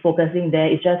that he's focusing there.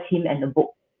 It's just him and the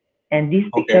book. And this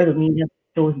picture Okay. to me just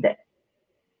shows that.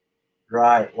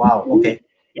 Right. Wow. Usually, Okay.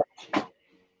 yeah,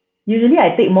 usually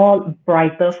I take more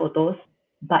brighter photos,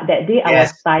 but that day I was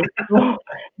Yes. tired, so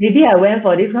maybe I went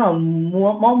for this kind of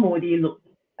more moody look.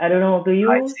 I don't know. Do I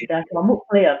you, see. does your mood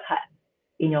play a part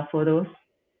in your photos?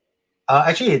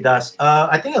 Actually, it does.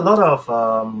 I think a lot of,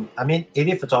 I mean,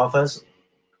 AV photographers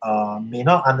may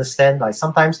not understand, like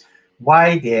sometimes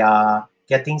why they are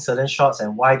getting certain shots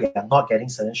and why they are not getting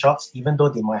certain shots, even though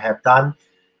they might have done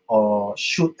or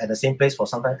shoot at the same place for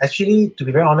some time. Actually, to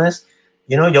be very honest,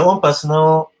 you know, your own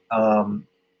personal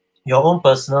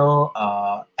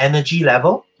energy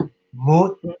level,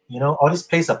 mood, you know, all this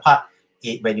plays a part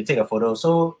when you take a photo.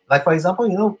 So, like for example,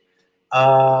 you know,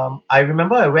 I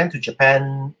remember I went to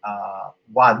Japan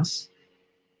once,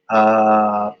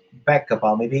 uh, back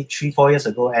about maybe 3 4 years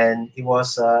ago, and it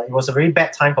was a very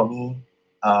bad time for me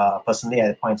personally at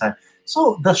that point in time.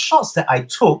 So the shots that I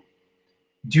took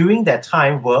during that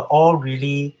time were all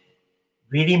really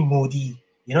moody.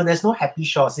 You know, there's no happy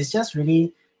shots. It's just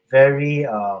really very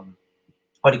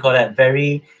what do you call that?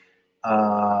 Very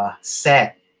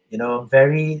sad. You know,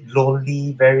 very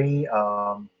lonely. Very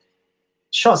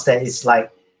shots that is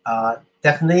like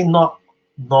definitely not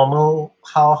normal.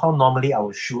 How normally I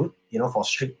would shoot. You know, for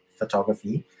street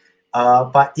photography.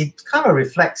 But it kind of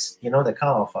reflects, you know, the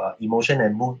kind of emotion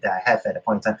and mood that I have at the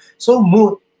point in time. So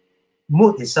mood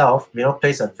itself, you know,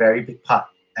 plays a very big part,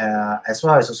 as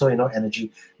well as also, you know,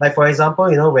 energy. Like for example,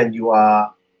 you know, when you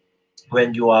are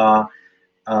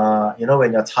you know,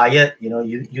 when you're tired, you know,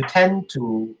 you tend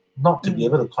to not to be Mm.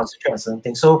 able to concentrate on certain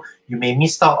things, so you may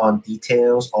miss out on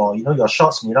details, or you know, your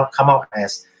shots may not come out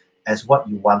as what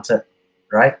you wanted,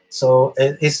 right? So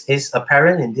it's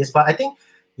apparent in this, but I think,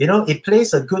 you know, it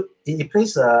plays a good it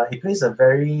plays a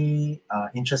very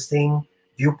interesting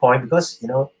viewpoint, because you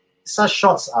know, such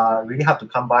shots are really hard to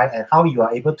come by, and how you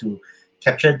are able to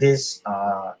capture this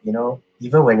you know,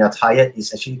 even when you're tired,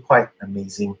 is actually quite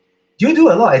amazing. Do you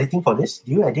do a lot of editing for this?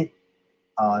 Do you edit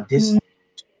Mm, this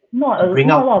bring not a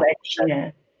out lot of emotion? action,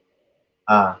 yeah.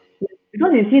 Ah,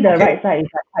 Because you see the okay. right side is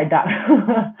like quite dark.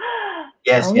 I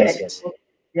Yes, only yes, edit, yes.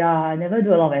 yeah, I never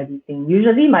do a lot of editing.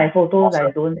 Usually my photos I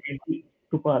Awesome, don't edit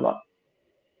super a lot.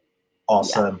 Yeah.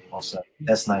 awesome, awesome.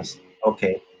 That's nice.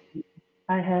 Okay.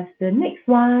 I have the next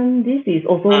one. This is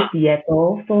also Mm.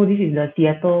 Seattle. So this is the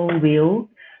Seattle wheel.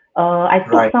 I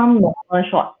took Right. some normal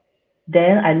shots.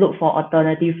 Then I looked for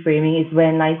alternative framing. Is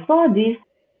when I saw these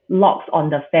logs on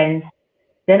the fence.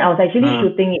 Then I was actually Mm,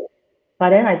 shooting it,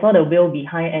 but then I saw the wheel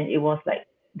behind, and it was like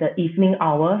the evening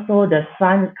hour. So the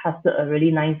sun casted a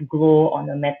really nice glow on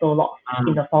the metal logs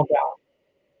in mm, the foreground.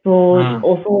 So mm.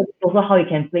 also how you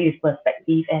can play with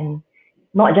perspective, and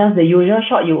not just the usual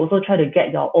shot, you also try to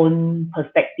get your own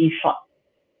perspective shot.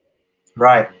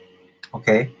 Right.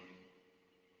 Okay.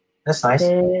 That's nice.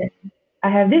 Then I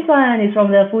have this one. It's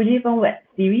from the Fujifilm web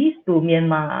series to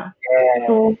Myanmar. Yeah.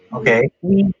 So Okay.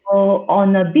 we were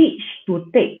on a beach to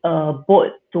take a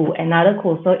boat to another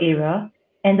coastal area,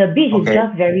 and the beach is Okay.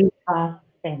 just very vast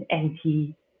and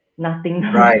empty, nothing.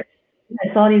 Right.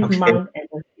 I saw this Okay. monk and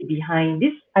the sea behind.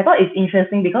 This I thought it's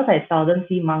interesting because I seldom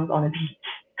see monks on the beach.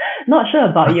 Not sure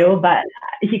about you, but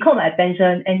he caught my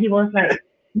attention, and he was like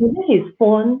using his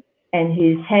phone and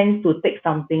his hands to take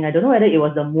something. I don't know whether it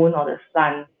was the moon or the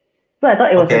sun. So I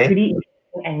thought it was a Okay. pretty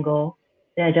interesting angle.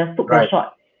 Then I just took the Right.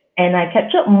 shot, and I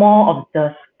captured more of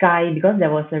the sky because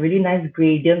there was a really nice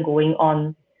gradient going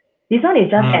on. This one is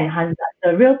just Mm, enhanced.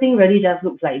 The real thing really just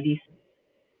looks like this.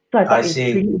 So I I thought it's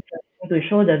see. pretty interesting to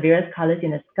show the various colors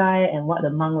in the sky and what the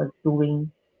monk was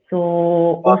doing. So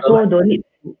Well, also don't need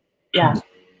to, yeah,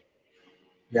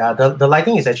 yeah, the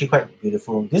lighting is actually quite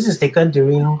beautiful. This is taken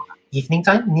during evening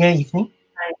time, near evening.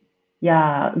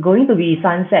 yeah, going to be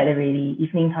sunset already,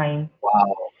 evening time.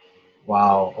 Wow.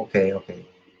 Wow. Okay. Okay.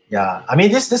 Yeah. I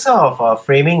mean, this kind of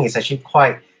framing is actually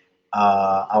quite,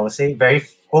 I would say, very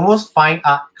almost fine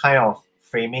art kind of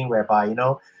framing, whereby, you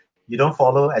know, you don't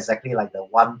follow exactly like the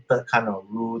 1/3 kind of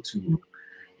rule to,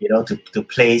 you know, to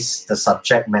place the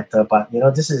subject matter, but you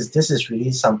know, this is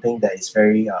really something that is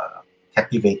very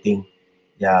captivating.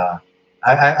 Yeah.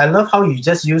 I love how you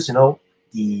just use, you know,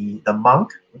 the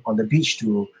monk on the beach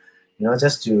to, you know,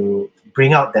 just to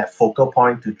bring out that focal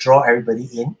point to draw everybody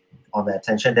in on the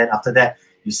attention. Then after that,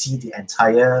 you see the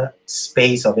entire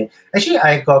space of it. Actually,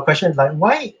 I got a question, like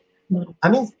why, I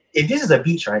mean, if this is a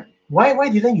beach, right? Why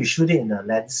didn't you shoot it in a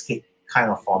landscape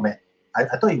kind of format? I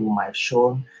thought you might have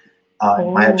shown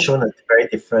Oh, a very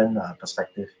different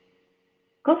perspective.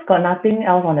 because got nothing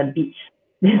else on the beach.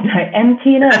 It's like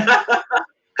emptiness.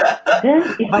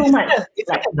 Then it's But so much isn't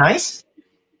like that nice?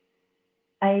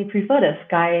 I prefer the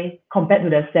sky compared to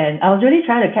the sand. I was really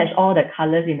trying to catch all the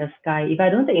colors in the sky. If I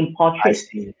don't take in I portrait,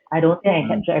 see. I don't think I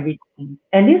Mm. capture everything.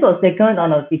 And this was taken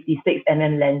on a 56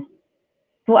 lens.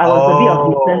 So I was a bit of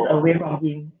distance Oh, away from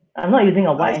him. I'm not using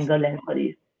a I wide see. angle lens for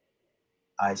this.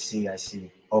 I see. I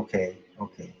see. Okay.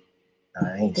 Okay.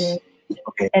 Then Nice.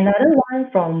 Okay. another one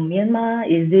from Myanmar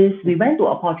is this. We went to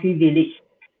a pottery village,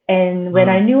 and when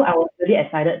I Mm, knew, I was really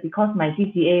excited because my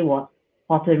CCA was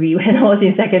pottery when I was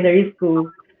in secondary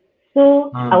school.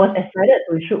 So I mm, was excited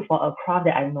to shoot for a craft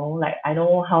that I know, like I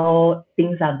know how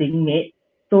things are being made.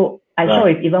 So I shot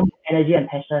right. with even more energy and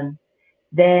passion.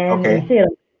 Then Okay. instead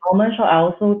of normal shot, I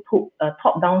also took a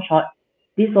top-down shot.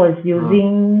 This was Mm,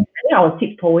 using, I think I was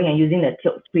tiptoeing and using the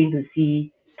tilt screen to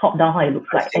see top-down how it looks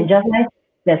I like. see. And just nice,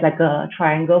 there's like a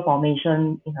triangle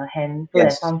formation in her hand. So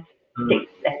there's Yes. some Mm,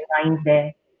 shapes and lines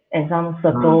there and some mm,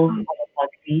 circles mm, on the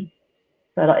pottery.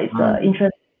 So I thought it's mm, an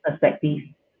interesting perspective.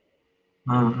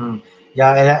 mm, mm.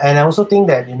 Yeah, and I also think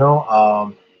that, you know,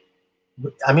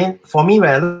 I mean, for me, when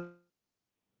I look,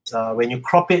 when you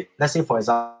crop it, let's say for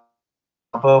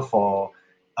example, for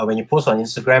when you post on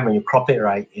Instagram, when you crop it,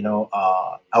 right, you know,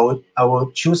 I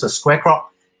would choose a square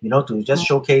crop, you know, to just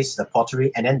showcase the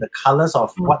pottery, and then the colors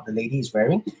of Mm. what the lady is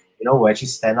wearing, you know, will actually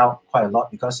stand out quite a lot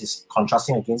because it's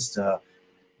contrasting against the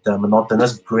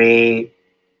monotonous gray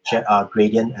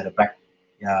gradient at the back.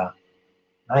 Yeah,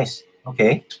 nice.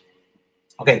 Okay.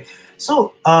 Okay,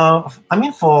 so I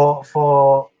mean,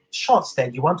 for shots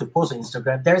that you want to post on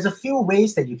Instagram, there's a few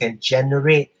ways that you can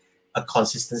generate a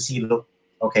consistency look.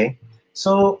 Okay,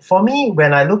 so for me,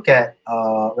 when I look at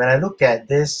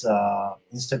this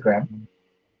Instagram,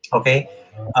 okay,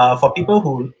 for people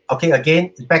who okay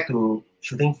again back to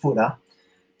shooting food,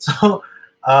 so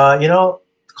you know,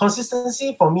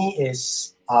 consistency for me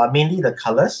is mainly the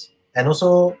colors, and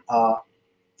also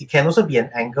it can also be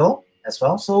an angle as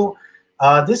well. So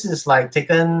this is like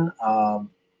taken.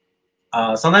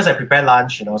 Sometimes I prepare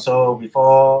lunch, you know. So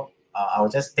before I will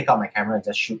just take out my camera and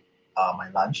just shoot my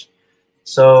lunch.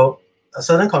 So a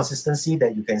certain consistency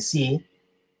that you can see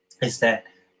is that,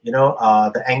 you know,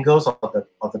 the angles of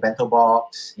the bento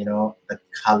box, you know, the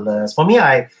colors. For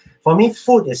me,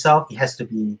 food itself, it has to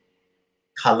be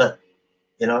colored.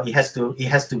 You know, it has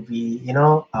to be, you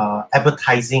know,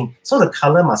 appetizing. So the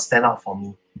color must stand out for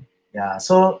me. Yeah.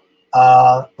 So,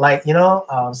 like, you know,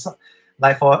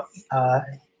 like for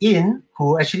In,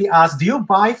 who actually asked, do you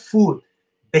buy food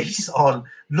based on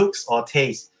looks or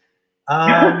taste?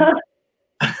 Um,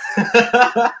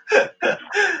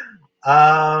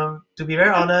 to be very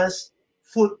honest,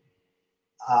 food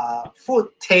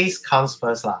taste comes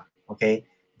first, lah. Okay.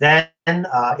 Then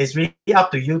it's really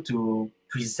up to you to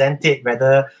present it.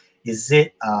 Whether is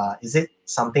it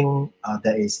something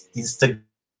that is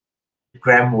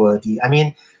Instagram worthy. I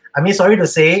mean, sorry to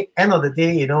say, end of the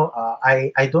day, you know,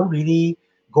 I don't really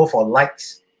go for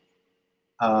likes.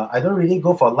 I don't really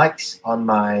go for likes on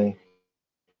my.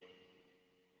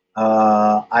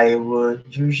 I would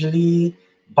usually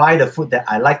buy the food that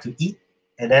I like to eat,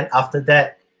 and then after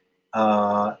that,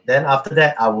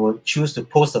 I would choose to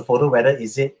post the photo whether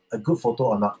is it a good photo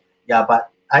or not. Yeah,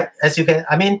 but as you can,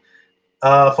 I mean,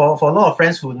 for a lot of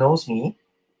friends who knows me,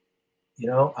 you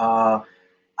know,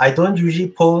 I don't usually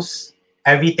post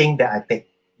everything that I take.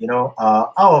 You know,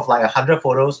 out of like 100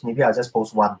 photos, maybe I'll just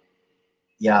post one.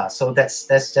 Yeah, so that's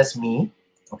just me.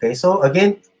 Okay, so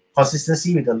again,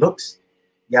 consistency with the looks.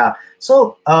 Yeah,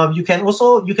 so you can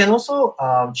also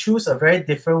choose a very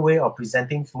different way of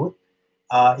presenting food.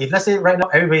 If let's say right now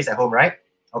everybody's at home, right?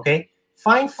 Okay,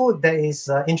 find food that is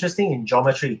interesting in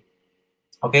geometry.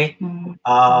 Okay, Mm.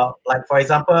 like for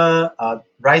example,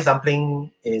 rice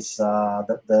dumpling is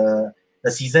the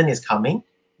season is coming.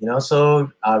 You know,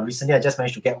 so recently I just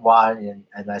managed to get one,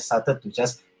 and I started to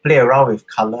just play around with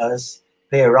colors,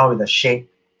 play around with the shape,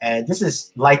 and this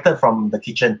is lighted from the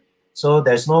kitchen, so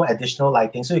there's no additional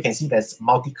lighting, so you can see there's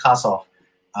multicast of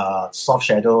soft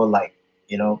shadow, like,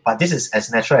 you know, but this is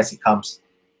as natural as it comes.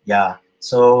 Yeah.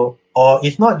 So, or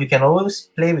if not, you can always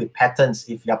play with patterns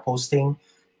if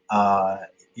uh,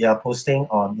 you're posting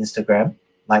on Instagram,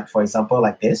 like for example,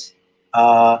 like this.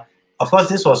 Uh, of course,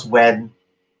 this was when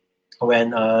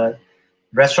when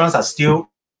restaurants are still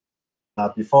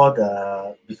before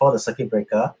the circuit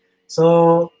breaker.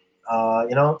 So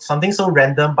something so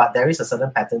random, but there is a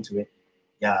certain pattern to it.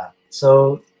 Yeah.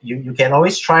 So you can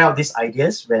always try out these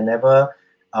ideas whenever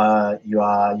you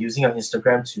are using your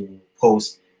Instagram to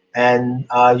post, and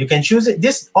you can choose it.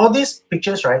 All these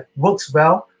pictures, right, works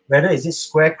well. Whether is it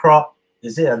square crop,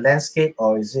 is it a landscape,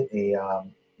 or is it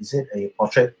a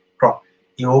portrait crop?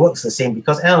 It will works the same,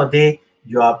 because at the end of the day,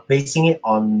 you are basing it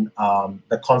on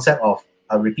the concept of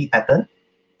a repeat pattern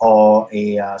or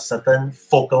a certain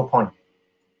focal point.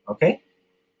 Okay.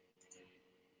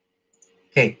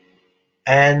 Okay.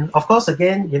 And of course,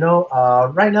 again,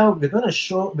 right now we are going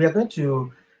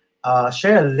to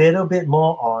share a little bit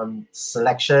more on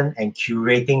selection and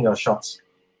curating your shots.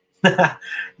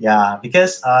 Yeah,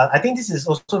 because I think this is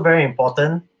also very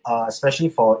important, especially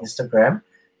for Instagram,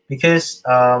 because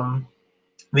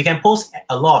we can post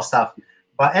a lot of stuff,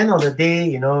 but end of the day,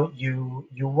 you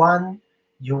want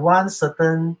your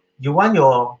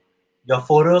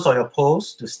photos or your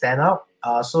posts to stand out.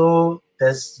 So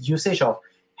there's usage of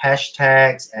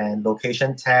hashtags and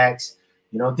location tags.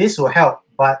 This will help,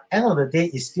 but end of the day,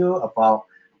 it's still about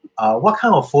what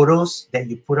kind of photos that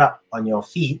you put up on your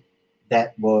feed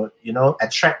that will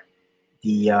attract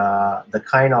the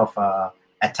kind of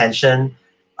attention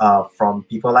from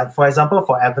people. Like, for example,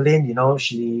 for Evelyn,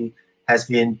 she has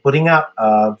been putting up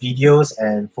videos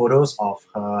and photos of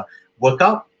her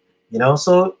workout.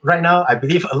 So right now, I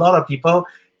believe a lot of people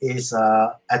is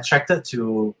attracted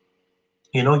to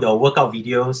your workout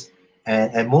videos,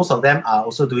 and most of them are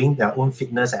also doing their own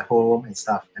fitness at home and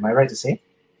stuff. Am I right to say?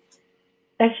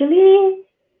 Actually,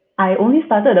 I only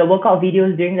started the workout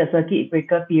videos during the circuit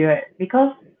breaker period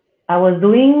because I was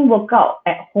doing workout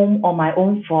at home on my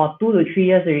own for 2 to 3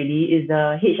 years already. Is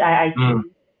the HIIT,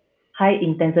 high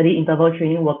intensity interval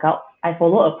training workout. I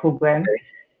follow a program. Okay.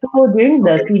 So during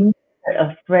the Okay. training,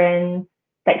 a friend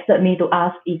texted me to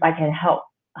ask if I can help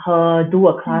her do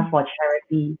a class for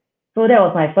charity. So that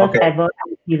was my first Okay. ever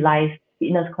live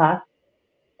fitness class.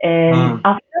 And Mm.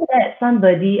 after that,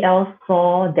 somebody else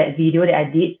saw that video that I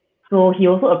did. So he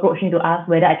also approached me to ask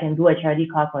whether I can do a charity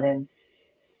class for them.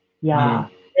 Yeah. Mm.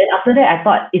 And after that, I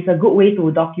thought it's a good way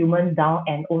to document down.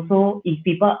 And also, if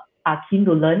people are keen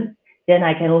to learn, then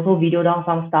I can also video down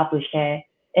some stuff to share.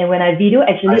 And when I video,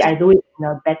 I actually, I see. do it in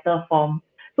a better form.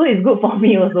 So it's good for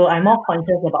me also. I'm more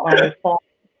conscious about my form.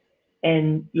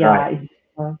 And Right. yeah, it's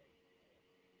better.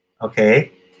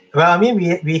 Okay. Well, I mean,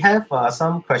 we have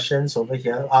some questions over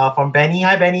here from Benny.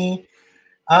 Hi, Benny.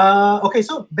 Okay,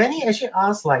 so Benny actually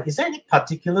asked, like, is there any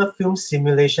particular film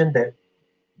simulation that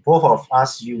both of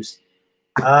us use?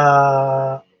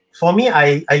 For me,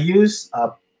 I use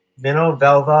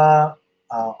Velva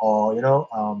or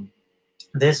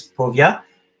this Provia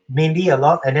mainly a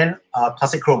lot, and then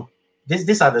Classic Chrome.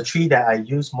 These are the three that I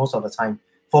use most of the time.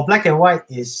 For black and white,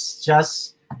 it's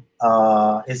just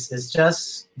the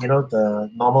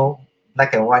normal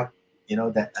black and white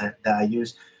that I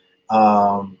use.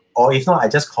 Or if not, I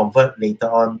just convert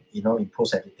later on in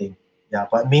post editing. Yeah,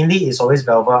 but mainly it's always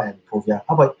Velva and Provia.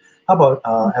 How about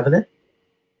Evelyn?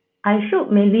 I shoot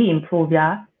mainly in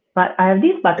Provia, but I have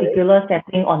this Okay. particular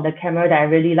setting on the camera that I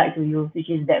really like to use, which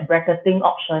is that bracketing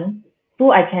option.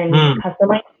 So I can Mm,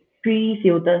 customize three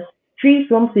filters, three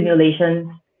film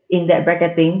simulations in that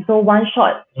bracketing. So one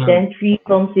shot, mm, then three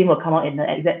film sim will come out in the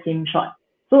exact same shot.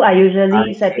 So I I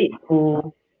usually set see. it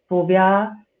to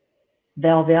Provia,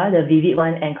 Velvia, the vivid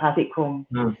one, and classic chrome,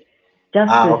 Mm.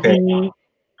 just to Okay. see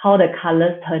how the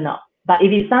colors turn out. But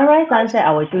if it's sunrise, I sunset, see.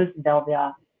 I will choose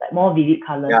Velvia, like more vivid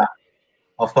colors. Yeah.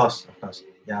 Of course, of course.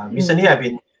 Yeah, recently Mm. I've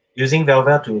been using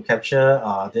Velvet to capture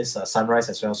this sunrise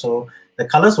as well. So the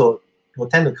colors will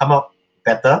tend to come out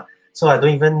better. So I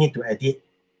don't even need to edit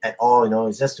at all.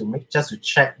 It's just to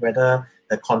check whether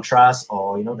the contrast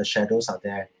or the shadows are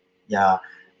there. Yeah.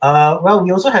 Well,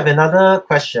 we also have another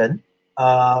question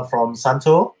from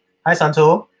Santo. Hi,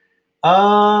 Santo.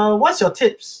 What's your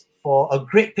tips for a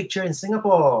great picture in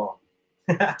Singapore?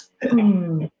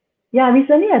 Hmm. Yeah,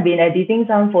 recently I've been editing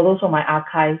some photos from my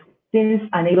archive since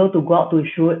unable to go out to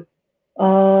shoot.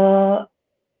 Uh,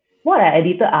 what I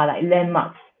edited are like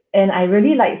landmarks, and I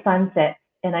really like sunset,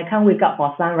 and I can't wake up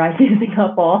for sunrise in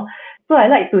Singapore. So I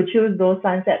like to choose those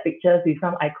sunset pictures with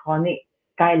some iconic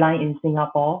skyline in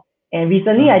Singapore. And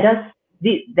recently I Mm, just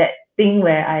did that thing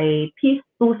where I pieced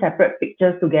two separate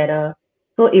pictures together.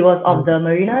 So it was of mm, the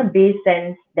Marina Bay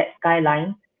Sands, that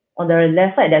skyline. On the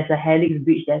left side, there's a Helix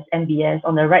Bridge, there's MBS.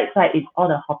 On the right side, it's all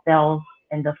the hotels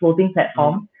and the floating mm,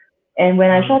 platform. And when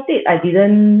I mm, shot it, I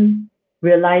didn't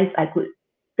realize I could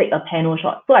take a panel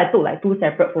shot. So I took like two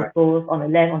separate photos on the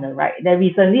left, on the right. Then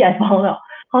recently I found out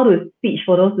how to stitch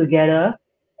photos together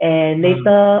and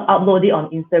later upload it on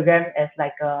Instagram as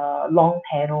like a long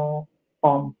panel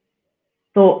form.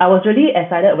 So I was really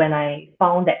excited when I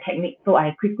found that technique. So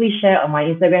I quickly share on my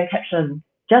Instagram caption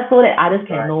just so that others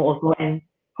can know also. And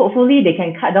hopefully they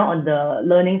can cut down on the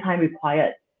learning time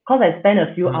required. Because I spent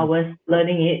a few hours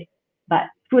learning it, but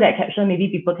through that caption, maybe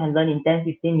people can learn in 10,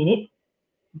 15 minutes.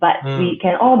 But we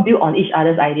can all build on each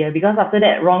other's idea because after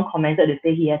that, Ron commented to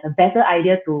say he has a better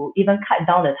idea to even cut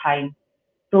down the time.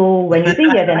 So when you say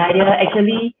you have an idea,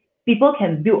 actually people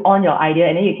can build on your idea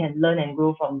and then you can learn and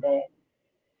grow from there.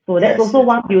 So that's also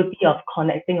one beauty of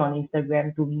connecting on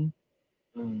Instagram to me.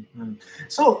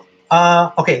 So,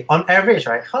 okay, on average,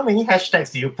 right, how many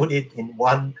hashtags do you put it in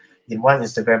one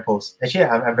Instagram post? Actually,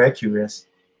 I'm very curious.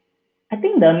 I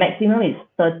think the maximum is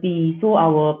 30. So I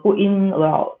will put in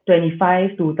about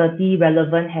 25 to 30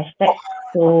 relevant hashtags.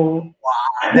 So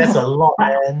wow, that's a lot,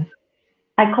 man.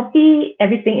 I copy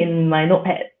everything in my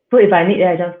notepad. So if I need it,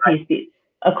 I just paste it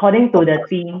according to the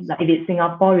theme, like if it's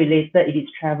Singapore related, if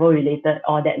it's travel related,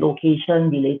 or that location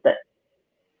related.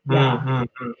 Yeah.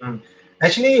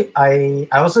 Actually, I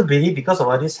also believe because of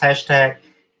all this hashtag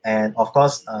and of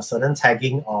course certain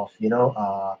tagging of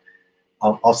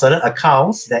of certain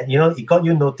accounts that it got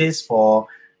you noticed for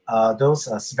those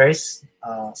very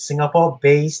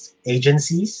Singapore-based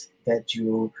agencies that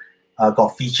you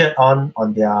got featured on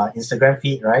their Instagram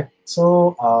feed, right?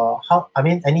 So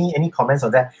any comments on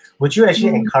that? Would you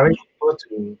actually encourage people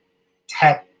to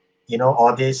tag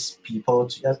all these people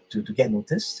to get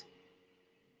noticed?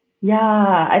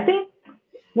 Yeah, I think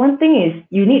one thing is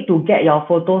you need to get your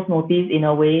photos noticed in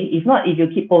a way. If not, if you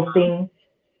keep posting,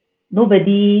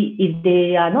 nobody, if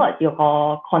they are not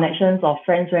your connections or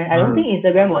friends, I don't think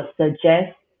Instagram will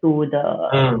suggest to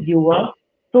the viewer.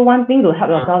 So one thing to help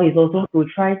yourself is also to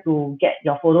try to get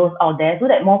your photos out there so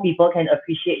that more people can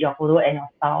appreciate your photo and your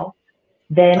style.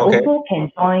 Then also can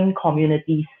join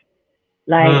communities.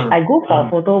 Like I go for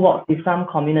photo walks with some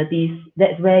communities.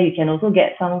 That's where you can also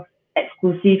get some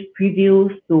exclusive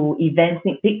previews to event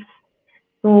sneak peeks.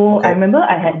 So I remember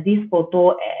I had this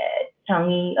photo at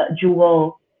Changi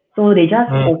Jewel. So they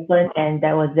just opened and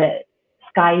there was that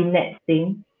Skynet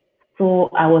thing. So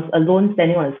I was alone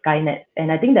standing on the Skynet,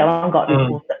 and I think that one got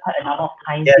reposted quite a number of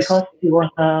times because it was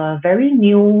a very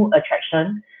new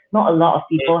attraction. Not a lot of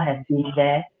people have been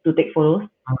there to take photos.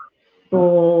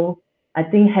 So I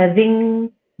think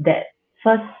having that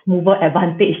first mover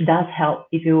advantage does help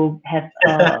if you have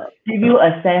preview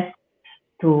access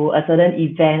to a certain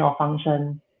event or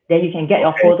function. Then you can get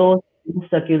your photos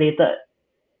circulated.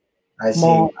 I see.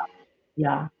 More.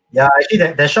 Yeah. Yeah,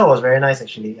 actually that shot was very nice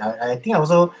actually. I think I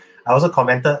also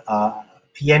commented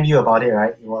PM you about it,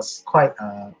 right? It was quite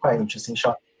an interesting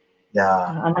shot. Yeah.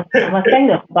 I must thank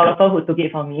the photographer who took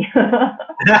it for me.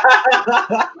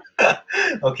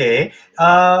 Okay.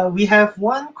 We have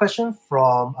one question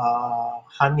from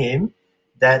Hanim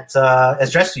that is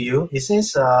addressed to you. It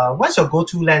says, what's your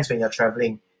go-to lens when you're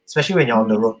traveling, especially when you're on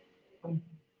the road?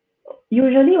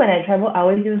 Usually when I travel, I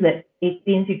always use the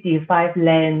 18-55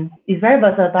 lens. It's very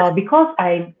versatile because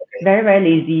I'm very, very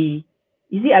lazy.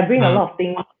 You see, I bring a lot of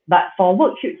things, but for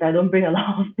work trips, I don't bring a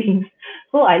lot of things.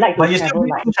 So I like to travel. But you still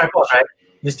bring two tripods, right?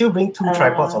 You still bring two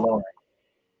tripods along, right?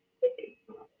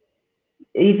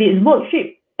 If it's work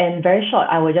trip and very short,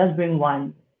 I will just bring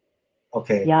one.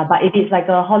 Okay. Yeah, but if it's like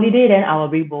a holiday, then I will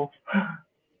bring both.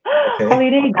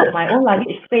 Holiday, got my own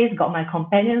luggage space, got my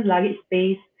companion's luggage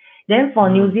space. Then for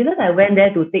New Zealand, I went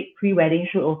there to take pre-wedding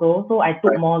shoot also, so I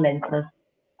took more lenses.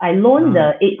 I loaned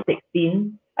the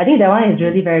 8-16. I think that one is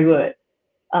really very good.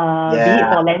 Be it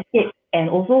for landscape and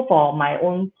also for my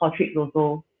own portraits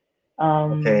also.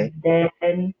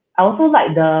 Then I also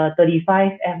like the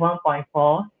 35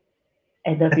 f1.4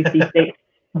 and the 56.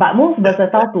 But most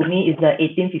versatile to me is the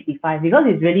 18-55 because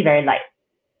it's really very light.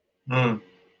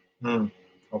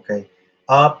 Okay.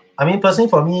 I mean, personally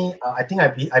for me, I think I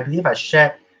believe I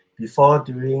shared before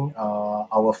during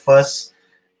our first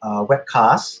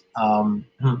webcast on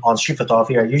street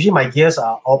photography. Right? Usually my gears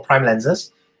are all prime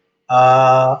lenses.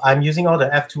 I'm using all the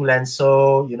f2 lens,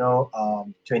 so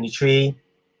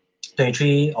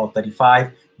 23 or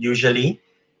 35 usually.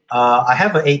 I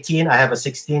have an 18, I have a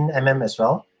 16mm as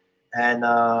well, and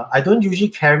I don't usually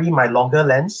carry my longer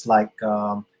lens like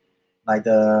for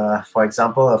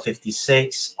example, a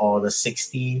 56 or the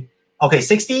 60. Okay,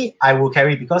 60 I will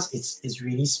carry because it's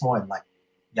really small and light.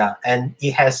 Yeah, and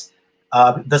it has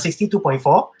the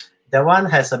 62.4. That one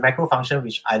has a macro function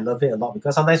which I love it a lot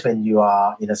because sometimes when you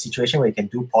are in a situation where you can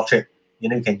do portrait, you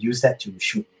can use that to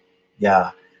shoot.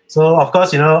 Yeah. So of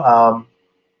course,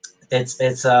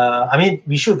 it's I mean,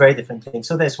 we shoot very different things,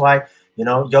 so that's why, you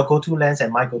know, your go-to lens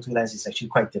and my go-to lens is actually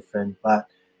quite different. But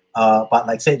like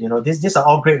I said, you know, these are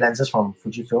all great lenses from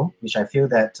Fujifilm, which I feel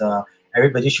that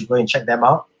everybody should go and check them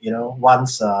out, you know,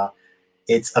 once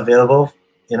it's available,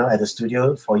 you know, at the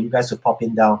studio for you guys to pop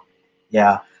in down.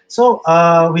 Yeah. So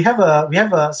we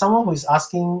have someone who is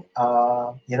asking,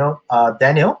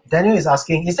 Daniel. Daniel is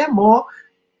asking, is there more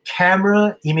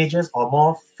camera images or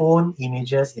more phone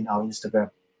images in our Instagram?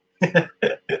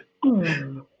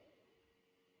 Hmm.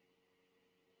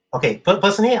 Okay,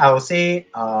 personally, I would say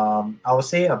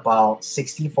about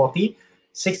 60-40.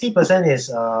 60% is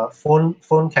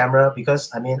phone camera, because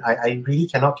I mean I really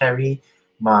cannot carry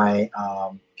my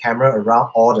camera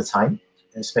around all the time,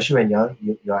 especially when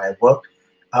you're at work.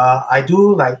 I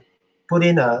do like put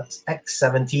in a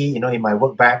X70, you know, in my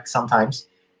work bag sometimes,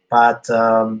 but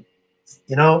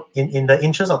you know, in the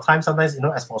interest of time, sometimes, you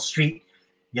know, as for street,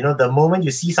 you know, the moment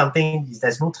you see something,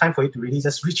 there's no time for you to really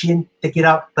just reach in, take it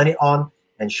out, turn it on,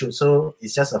 and shoot. So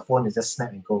it's just a phone, it's just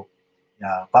snap and go.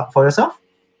 Yeah. But for yourself?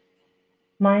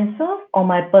 Myself, on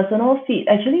my personal feed,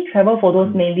 actually travel photos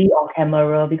Mm. mainly on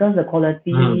camera because the Mm.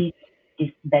 quality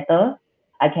is better.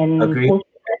 I can Agree. post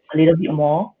a little bit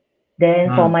more. Then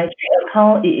for Mm. my trade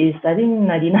account, it is, I think,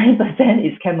 99%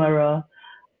 is camera.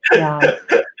 Yeah.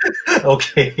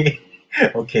 Okay.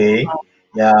 Okay.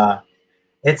 Yeah.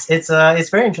 It's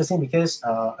very interesting because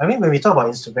I mean, when we talk about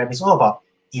Instagram, it's all about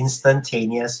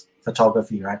instantaneous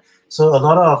photography, right? So a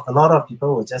lot of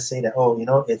people will just say that, oh, you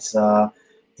know,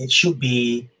 it should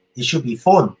be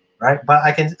phone, right? But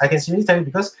I can seriously tell you,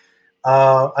 because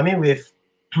I mean, with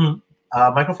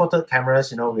micro four third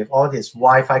cameras, you know, with all this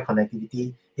Wi-Fi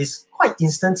connectivity, it's quite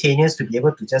instantaneous to be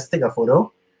able to just take a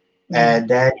photo, Mm. and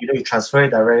then, you know, you transfer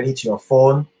it directly to your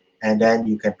phone, and then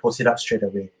you can post it up straight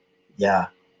away. Yeah.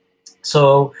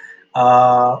 So,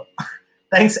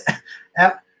 thanks.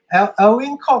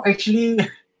 Elwin Koch actually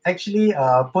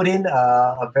put in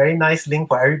a very nice link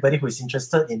for everybody who is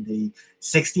interested in the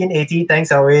 1680.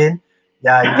 Thanks, Elwin.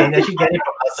 Yeah, you can actually get it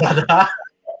from Lazada.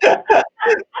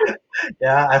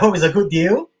 Yeah, I hope it's a good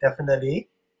deal. Definitely.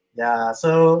 Yeah.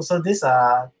 So these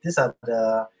are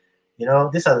the, you know,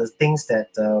 these are the things that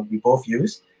we both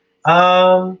use.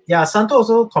 Yeah, Santo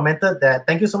also commented that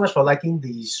thank you so much for liking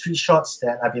the street shots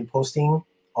that I've been posting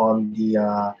on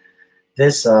the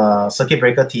this circuit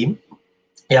breaker team.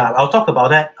 Yeah, I'll talk about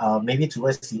that maybe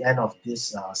towards the end of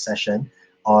this session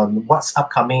on what's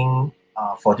upcoming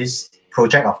for this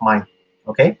project of mine.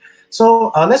 Okay,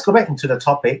 so let's go back into the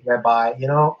topic, whereby, you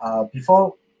know,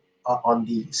 before on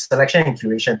the selection and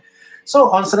curation. So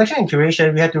on selection and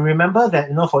curation, we have to remember that,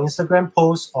 you know, for Instagram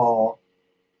posts, or,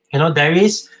 you know, there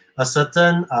is a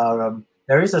certain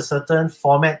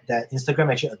format that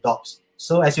Instagram actually adopts.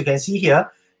 So as you can see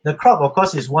here, the crop, of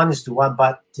course, is 1:1,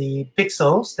 but the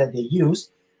pixels that they use,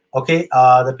 okay,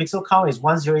 the pixel count is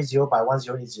 1080 by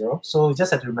 1080. So you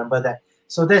just have to remember that.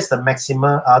 So that's the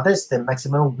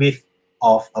maximum width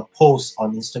of a post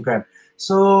on Instagram.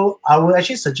 So I would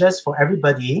actually suggest for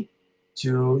everybody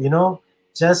to, you know,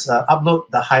 just upload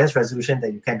the highest resolution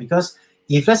that you can, because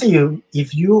if, let's say,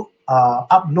 if you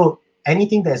upload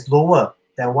anything that's lower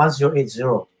than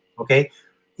 1080, okay,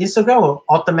 Instagram will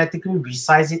automatically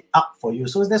resize it up for you.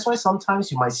 So that's why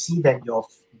sometimes you might see that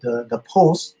the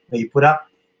post that you put up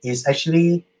is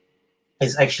actually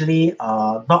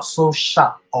not so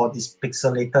sharp, or is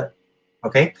pixelated.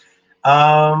 Okay.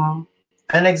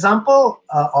 An example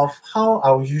of how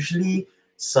I'll usually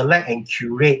select and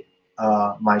curate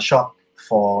my shot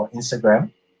for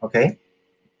Instagram, okay,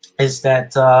 is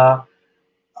that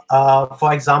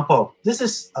for example, this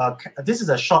is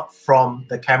a shot from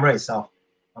the camera itself.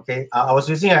 Okay, I was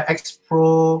using an X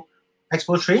Pro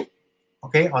 3,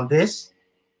 okay, on this,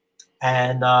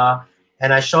 and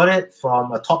I shot it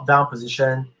from a top-down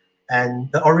position, and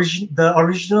the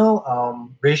original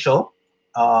ratio,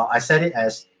 I set it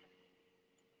as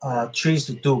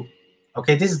 3:2.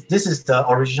 Okay, this is the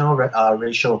original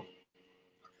ratio.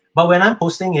 But when I'm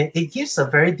posting it, it gives a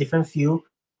very different feel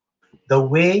the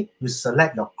way you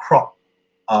select your crop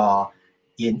uh,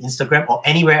 in Instagram or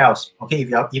anywhere else. Okay, if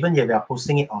you are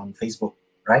posting it on Facebook,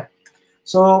 right?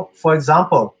 So for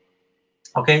example,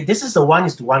 okay, this is the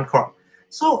 1:1 crop.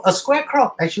 So a square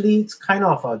crop actually kind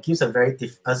of gives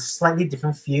a slightly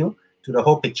different feel to the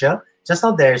whole picture. Just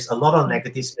now there's a lot of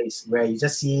negative space where you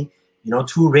just see, you know,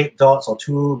 two red dots or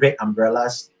two red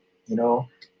umbrellas, you know,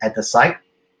 at the side.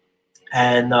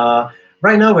 And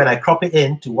right now, when I crop it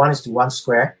in to 1:1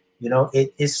 square, you know,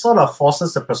 it sort of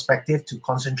forces the perspective to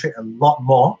concentrate a lot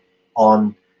more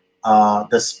on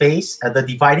the space, the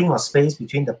dividing of space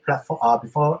between the platform,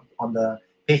 before on the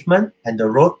pavement and the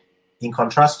road. in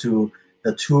contrast to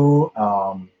the two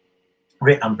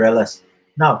red umbrellas.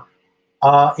 Now,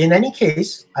 in any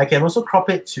case, I can also crop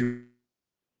it to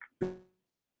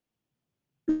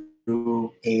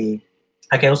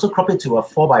I can also crop it to a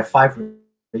 4:5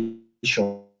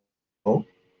 ratio.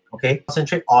 Okay,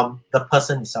 concentrate on the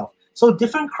person itself. So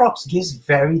different crops gives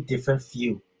very different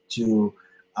feel to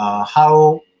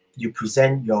how you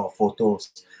present your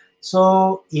photos.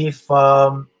 So if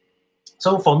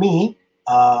so for me,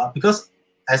 because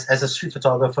as a street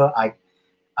photographer, I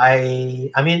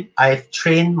mean I've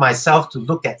trained myself to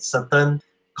look at certain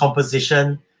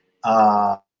composition,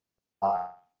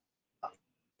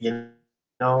 you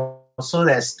know, so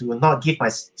as to give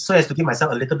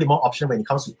myself a little bit more option when it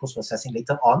comes to post processing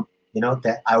later on. You know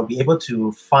that I'll be able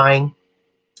to find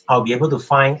at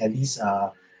least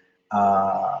a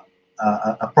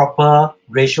proper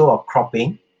ratio of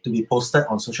cropping to be posted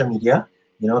on social media.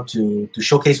 You know, to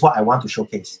showcase what I want to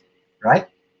showcase, right?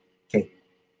 Okay.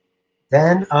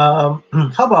 Then how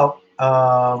about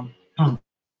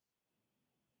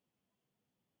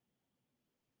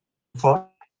for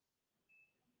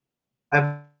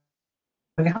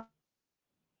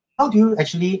how do you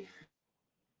actually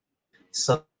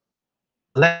select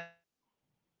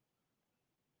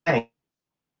and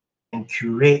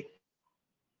curate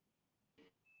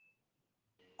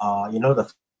you know, the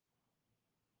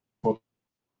photos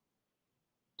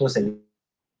that you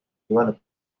want to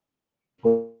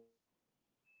put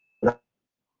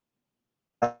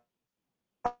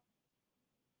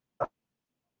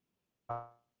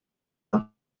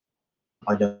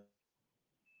on your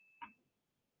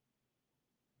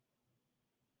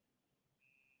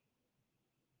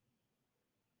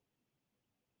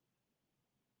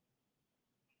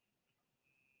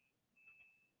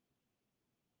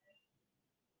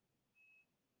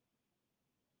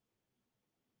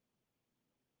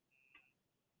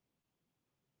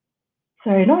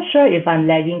Sorry, not sure if I'm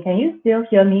lagging. Can you still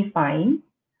hear me fine?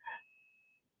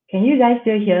 Can you guys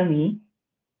still hear me?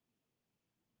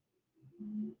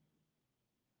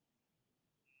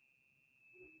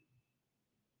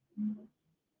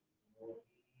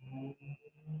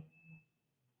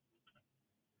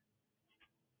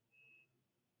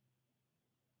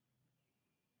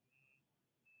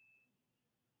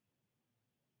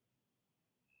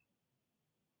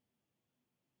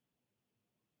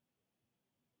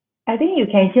 I think you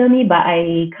can hear me, but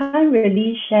I can't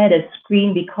really share the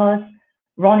screen because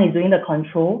Ron is doing the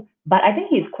control. But I think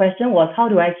his question was, how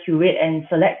do I curate and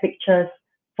select pictures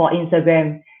for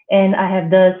Instagram? And I have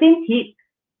the same tip.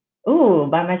 Oh,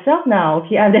 by myself now.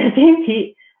 Okay, I have the same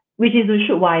tip, which is to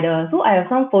shoot wider. So I have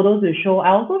some photos to show. I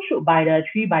also shoot by the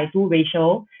 3:2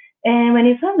 ratio. And when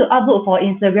it's time to upload for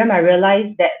Instagram, I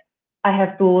realized that I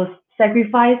have to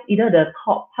sacrifice either the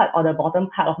top part or the bottom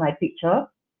part of my picture.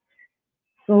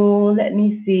 So let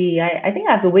me see. I think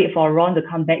I have to wait for Ron to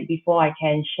come back before I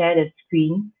can share the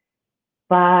screen.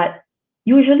 But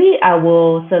usually I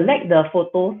will select the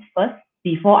photos first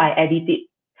before I edit it.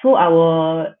 So I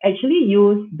will actually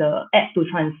use the app to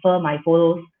transfer my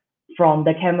photos from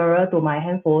the camera to my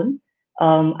handphone.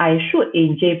 I shoot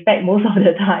in JPEG most of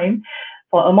the time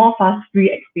for a more fast-free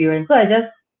experience. So I just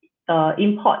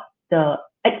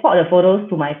export the photos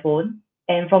to my phone,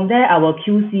 and from there I will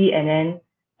QC and then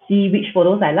see which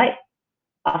photos I like.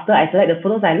 After I select the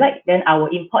photos I like, then I will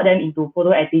import them into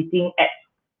photo editing apps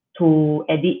to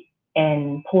edit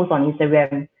and post on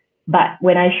Instagram. But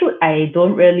when I shoot, I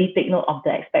don't really take note of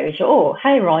the aspect ratio. Oh,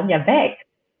 hi Ron, you're back.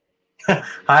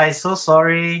 Hi, so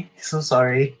sorry. So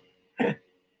sorry.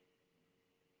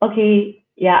 Okay,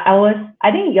 yeah,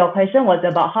 I think your question was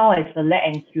about how I select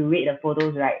and curate the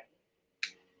photos, right?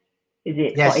 Is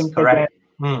it for Yes, Instagram? correct.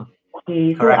 Mm,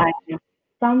 Okay, so correct. I have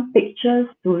some pictures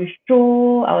to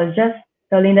show. I was just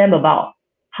telling them about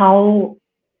how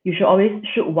you should always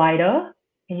shoot wider.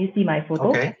 Can you see my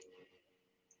photo? Okay.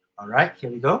 All right,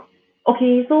 here we go.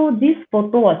 Okay, so this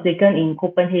photo was taken in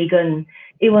Copenhagen.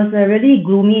 It was a really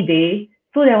gloomy day,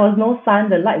 so there was no sun.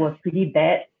 The light was pretty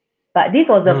bad. But this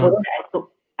was the photo Mm, that I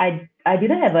took. I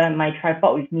didn't have my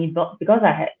tripod with me because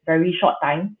I had very short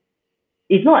time.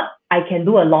 If not, I can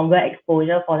do a longer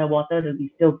exposure for the water to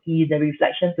be silky, the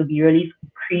reflection to be really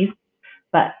crisp.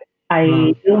 But I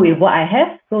mm, deal with what I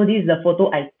have. So this is the photo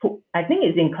I took. I think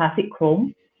it's in classic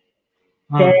chrome.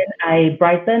 Then mm. I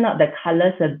brighten up the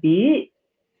colors a bit.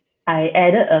 I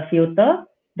added a filter.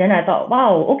 Then I thought,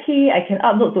 wow, okay, I can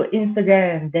upload to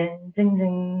Instagram. Then ding,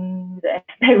 ding, the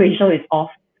aspect ratio is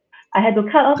off. I had to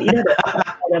cut off either the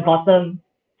top or the bottom.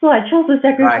 So I chose to Right,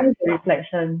 sacrifice the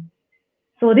reflection.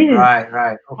 So this is right,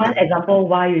 right. one Okay, example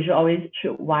why you should always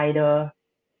shoot wider.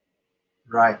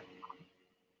 right.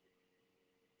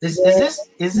 Is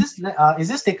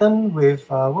this taken with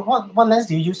what lens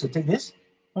do you use to take this?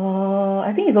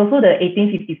 I think it's also the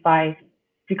 1855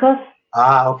 because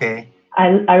Okay.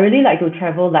 I really like to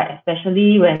travel, like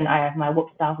especially when I have my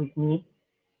work stuff with me.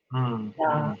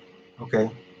 Yeah. Okay.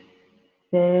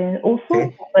 Then also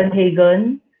Okay.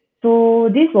 Copenhagen. So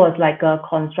this was like a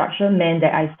construction man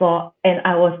that I saw, and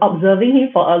I was observing him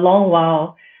for a long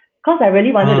while because I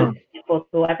really wanted to take his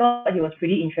photo. I thought he was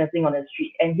pretty interesting on the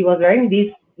street, and he was wearing this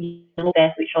yellow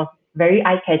vest, which was very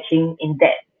eye-catching in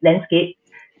that landscape.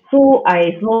 So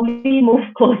I slowly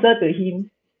moved closer to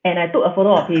him, and I took a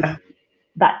photo of him.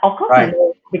 But of course, he Right.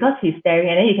 knows because he's staring,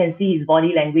 and then you can see his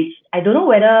body language. I don't know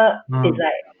whether it's Mm.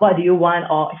 like, what do you want,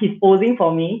 or he's posing for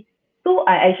me. So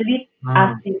I actually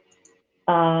asked Mm. him,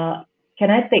 uh, can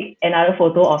I take another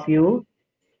photo of you?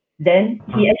 Then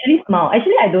he Mm. actually smiled.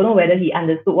 Actually, I don't know whether he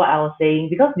understood what I was saying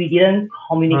because we didn't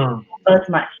communicate Mm. as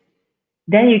much.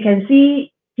 Then you can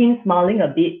see him smiling a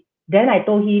bit. Then I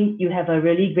told him, you have a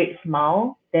really great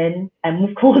smile. Then I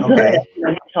moved closer and Okay. took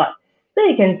the next shot. So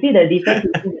you can see the difference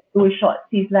between the two shots.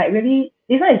 He's like really,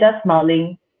 this one is just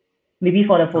smiling, maybe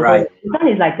for the photo. Right. This one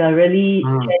is like a really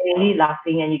Mm. genuinely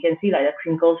laughing, and you can see like the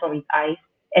crinkles from his eyes.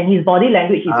 And his body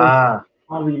language is also Ah.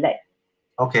 more relaxed.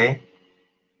 Okay.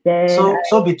 Then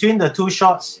So between the two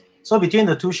shots,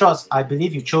 I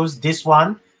believe you chose this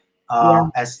one yeah,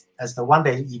 as the one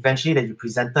that eventually that you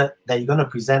presented that you're gonna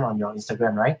present on your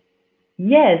Instagram, right?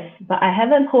 yes, but I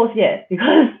haven't post yet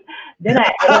because then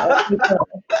I added a filter.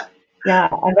 Yeah,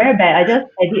 I'm very bad. I just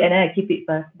edit and then I keep it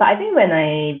first. But I think when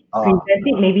I present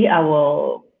it, maybe I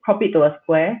will crop it to a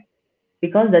square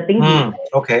because the things we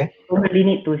Okay. don't really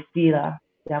need to see lah.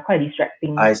 They are quite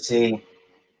distracting. I see.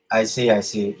 I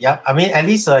see. Yeah. I mean, at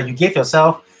least you gave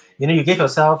yourself,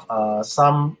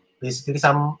 some basically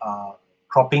some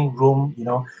cropping room.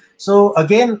 So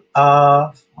again,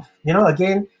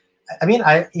 again, I mean,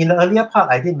 in the earlier part,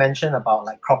 I did mention about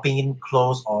like cropping in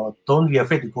close or don't be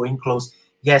afraid to go in close.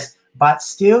 Yes, but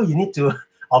still, you need to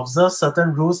observe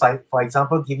certain rules, like for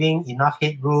example, giving enough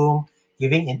headroom,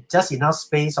 giving just enough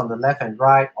space on the left and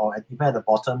right, or even at the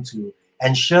bottom to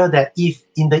ensure that if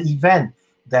in the event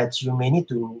that you may need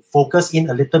to focus in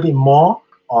a little bit more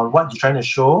on what you're trying to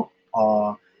show,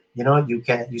 or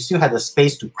you still have the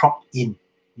space to crop in.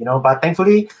 But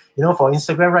thankfully, for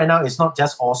Instagram right now, it's not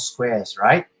just all squares,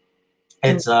 right?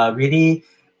 It's really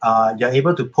you're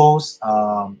able to post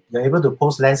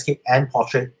landscape and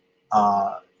portrait,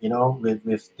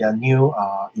 with their new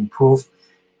improved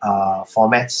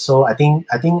formats. So I think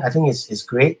it's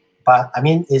great. But I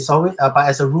mean, it's always but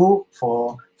as a rule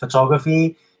for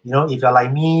photography, if you're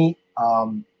like me,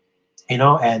 and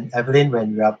Evelyn,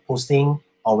 when we are posting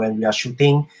or when we are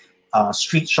shooting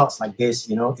street shots like this,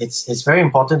 it's very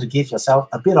important to give yourself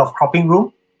a bit of cropping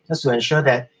room just to ensure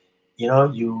that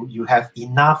you have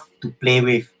enough to play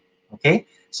with. Okay,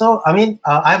 so I mean,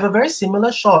 I have a very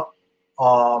similar shot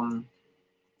um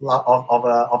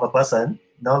of a person,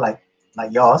 like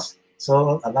yours.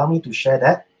 So allow me to share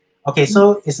that. Okay,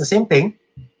 so it's the same thing.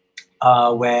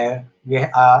 Where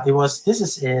this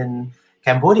is in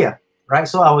Cambodia, right?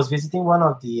 So I was visiting one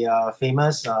of the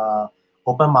famous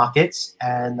open markets,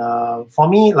 and for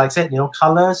me, like I said,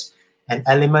 colors and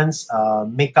elements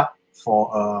make up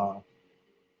for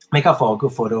a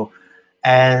good photo.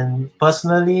 And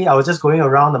personally, I was just going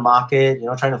around the market,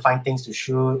 trying to find things to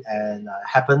shoot, and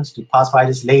happened to pass by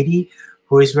this lady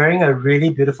who is wearing a really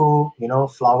beautiful,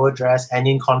 flower dress, and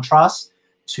in contrast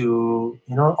to,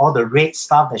 all the red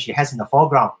stuff that she has in the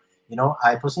foreground.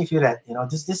 I personally feel that,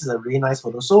 this is a really nice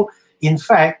photo. So, in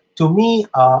fact, to me,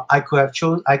 I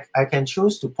can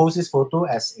choose to post this photo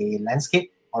as a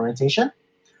landscape orientation,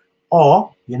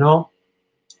 or,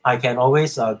 I can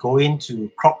always go into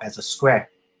crop as a square.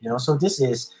 So this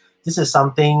is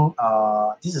something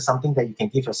that you can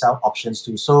give yourself options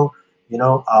to. So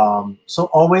so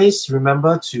always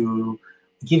remember to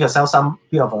give yourself some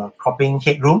bit of a cropping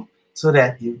headroom so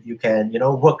that you can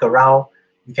work around.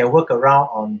 You can work around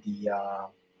on the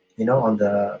on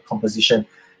the composition.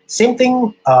 Same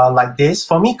thing like this.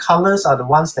 For me, colors are the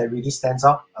ones that really stands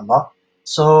out a lot.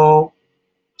 So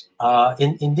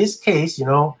in this case,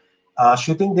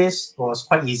 shooting this was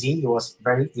quite easy. It was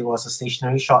a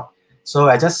stationary shot. So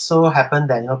I just so happened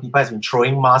that people has been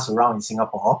throwing masks around in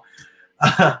Singapore.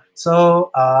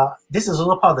 So this is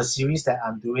also part of the series that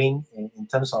I'm doing in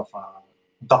terms of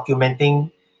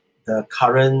documenting the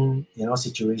current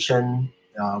situation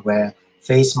where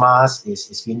face mask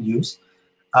is being used.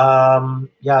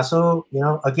 Yeah, so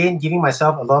again, giving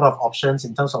myself a lot of options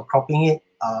in terms of cropping it,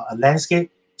 a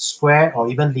landscape, square, or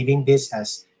even leaving this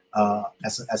as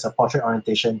a portrait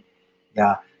orientation.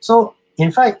 Yeah. So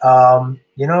In fact,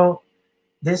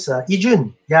 this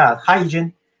Ijun, yeah, hi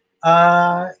Ijun.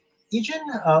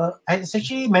 Ijun has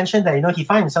actually mentioned that he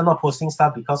finds himself not posting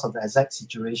stuff because of the exact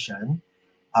situation,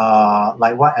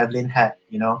 like what Evelyn had.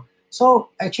 So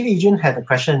actually, Ijun had a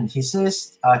question. He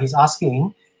says he's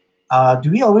asking,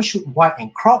 do we always shoot wide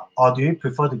and crop, or do you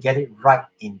prefer to get it right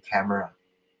in camera?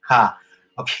 Ha.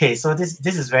 Okay, so this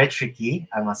is very tricky,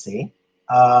 I must say.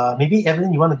 Maybe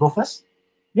Evelyn, you want to go first?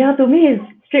 Yeah, to me it's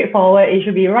straightforward. It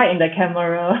should be right in the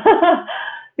camera.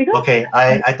 Because Okay,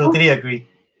 I totally agree.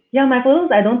 yeah, my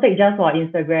photos I don't take just for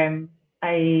Instagram.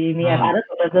 I may have Mm, other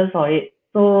purposes for it.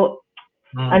 So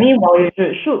I mm. mean, while you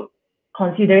should shoot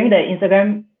considering the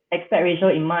Instagram aspect ratio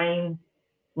in mind,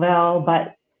 well,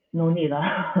 but no need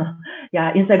lah.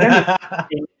 Yeah, Instagram is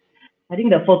I think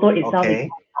the photo itself is Okay.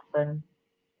 more important.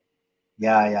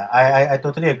 Yeah. I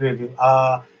totally agree with you.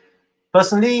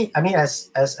 Personally, I mean, as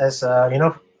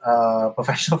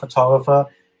professional photographer,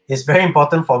 it's very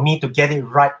important for me to get it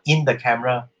right in the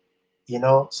camera,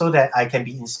 so that I can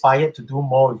be inspired to do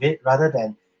more with it rather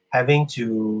than having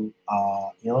to,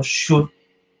 shoot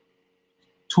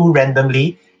too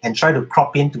randomly and try to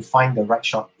crop in to find the right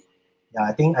shot. Yeah,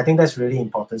 I think that's really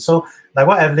important. So, like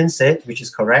what Evelyn said, which is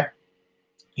correct,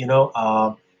 you know,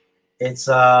 it's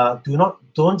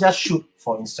don't just shoot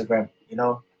for Instagram.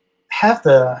 Have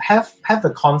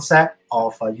the concept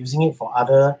of using it for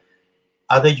other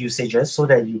usages so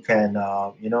that you can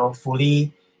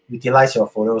fully utilize your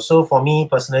photo. So for me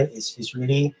personally, it's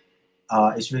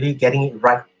really getting it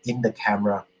right in the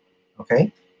camera.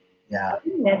 Okay. Yeah. I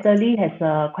think Natalie has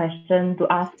a question to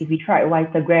ask if we tried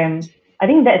Instagram. I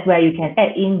think that's where you can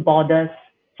add in borders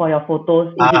for your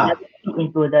photos if it Ah. doesn't fit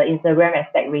into the Instagram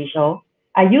aspect ratio.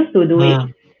 I used to do it,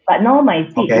 Hmm. but now my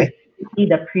feed is Okay.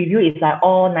 the preview is like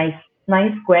all nice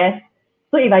squares.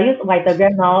 So if I use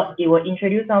Instagram now, it will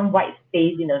introduce some white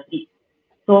space in the feed.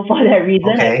 So for that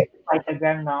reason, I Okay. use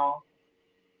Instagram now.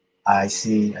 I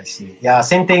see. I see. Yeah.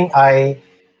 Same thing. I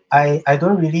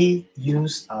don't really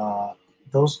use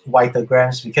those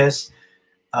whitograms because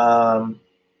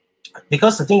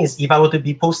the thing is, if I were to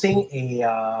be posting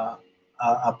a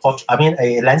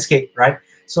landscape, right?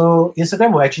 So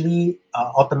Instagram will actually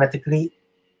automatically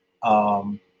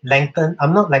lengthen.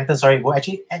 I'm not lengthen. Sorry, will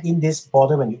actually add in this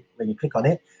border when you click on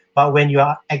it. But when you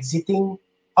are exiting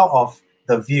out of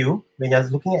the view, when you're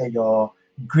looking at your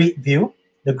grid view,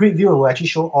 the grid view will actually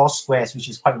show all squares, which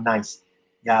is quite nice.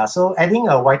 Yeah. So adding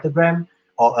a whitogram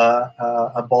or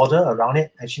a border around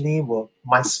it actually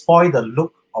might spoil the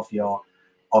look of your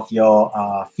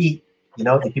feed.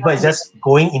 If people is just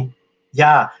going in,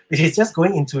 yeah, if it's just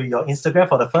going into your Instagram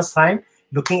for the first time,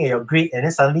 looking at your grid, and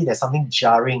then suddenly there's something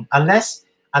jarring. Unless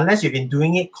you've been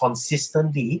doing it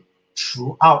consistently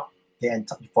throughout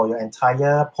for your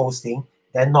entire posting,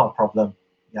 then not a problem.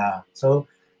 Yeah. So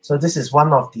this is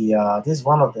one of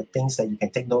the things that you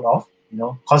can take note of.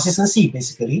 Consistency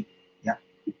basically. Yeah.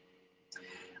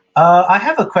 I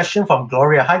have a question from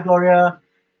Gloria. Hi, Gloria.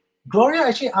 Gloria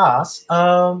actually asks,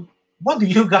 what do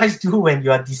you guys do when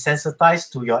you are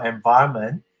desensitized to your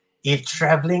environment if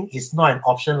traveling is not an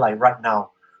option like right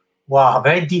now? Wow,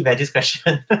 very deep this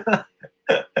question.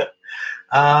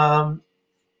 um,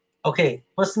 okay,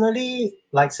 personally,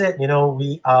 like I said,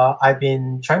 I've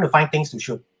been trying to find things to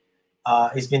shoot.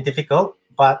 It's been difficult,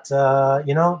 but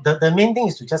the main thing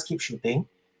is to just keep shooting.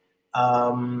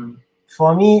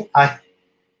 For me,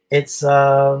 it's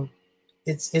um,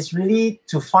 it's really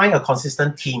to find a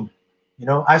consistent team.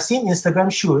 I've seen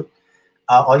Instagram shoot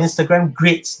or Instagram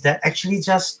grids that actually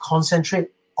just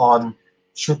concentrate on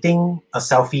shooting a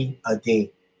selfie a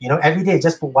day. Every day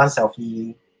just put one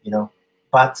selfie.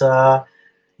 But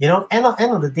end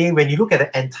of the day, when you look at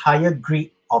the entire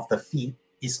grid of the feed,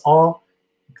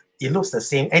 it looks the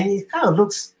same, and it kind of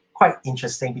looks quite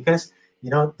interesting because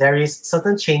there is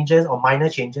certain changes or minor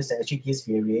changes that actually gives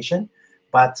variation,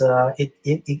 but it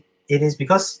is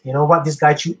because what this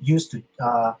guy used to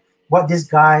what this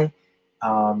guy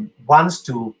wants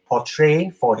to portray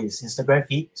for his Instagram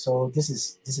feed. So this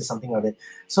is something of it.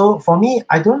 So for me,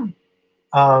 I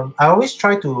always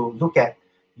try to look at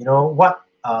what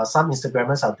some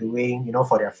Instagrammers are doing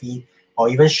for their feed, or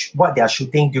even what they are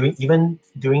shooting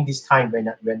during this time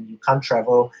when you can't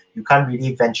travel, you can't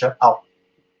really venture out.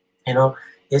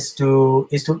 Is to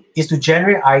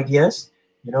generate ideas,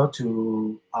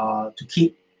 to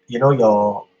keep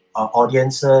your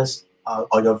audiences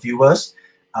or your viewers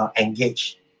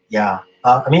engaged. Yeah.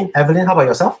 I mean, Evelyn, how about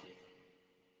yourself?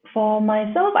 For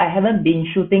myself, I haven't been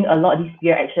shooting a lot this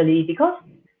year actually because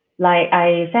like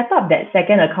I set up that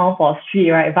second account for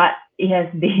street, right? But it has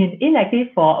been inactive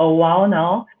for a while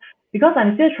now because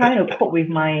I'm still trying to cope with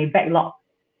my backlog.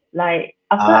 Like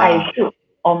after I shoot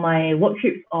on my work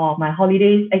trips or my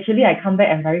holidays, actually I come back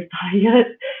and very tired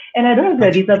and I don't have the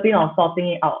Okay. discipline of sorting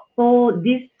it out. So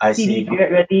this I CD see.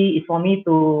 period really is for me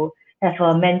to have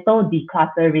a mental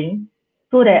decluttering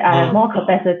so that I have more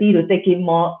capacity to take in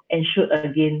more and shoot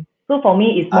again. So for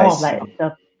me, it's I more of see. like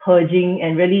the purging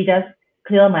and really just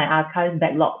clear my archive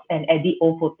backlogs and edit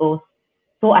old photos.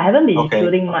 So I haven't been Okay.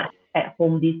 shooting much at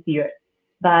home this period,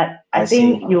 but I I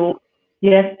see. think you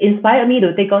have inspired me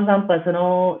to take on some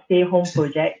personal stay home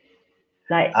projects.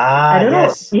 Like I don't know,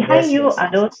 Yes, behind yes, you yes.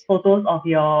 are those photos of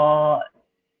your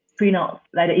printouts,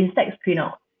 like the Instax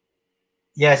printouts.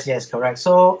 Yes, yes, correct.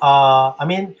 So, I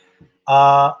mean,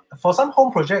 for some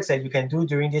home projects that you can do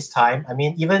during this time, I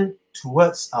mean, even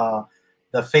towards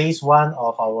the phase one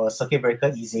of our circuit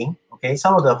breaker easing, okay,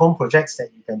 some of the home projects that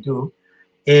you can do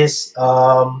is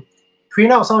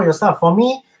print out some of your stuff. For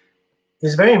me,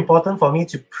 it's very important for me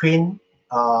to print,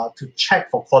 to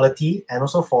check for quality and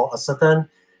also for a certain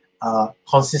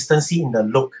consistency in the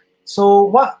look. So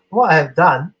what I have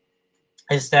done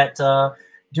is that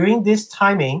during this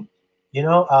timing,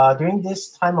 during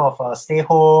this time of stay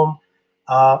home,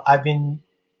 I've been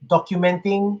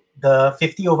documenting the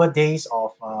 50 over days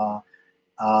of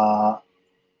uh,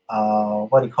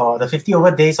 what do you call the 50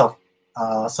 over days of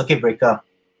circuit breaker.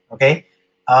 Okay,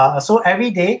 so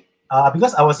every day,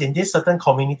 because I was in this certain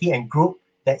community and group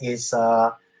that is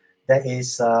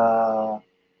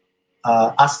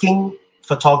asking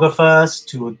photographers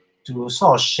to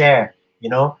sort of share,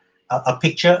 a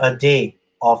picture a day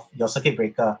of your circuit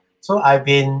breaker. So I've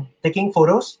been taking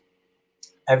photos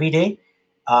every day,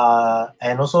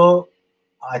 and also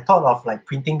I thought of like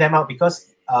printing them out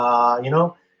because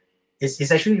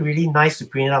it's actually really nice to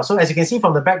print it out. So as you can see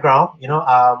from the background,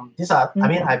 these are, I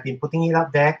mean, I've been putting it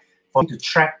up there for me to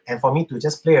track and for me to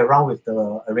just play around with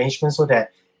the arrangement so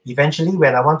that eventually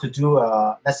when I want to do,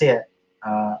 let's say,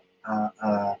 uh,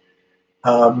 uh,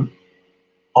 um,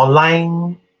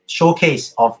 online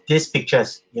showcase of these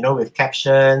pictures, with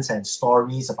captions and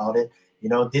stories about it,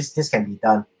 this can be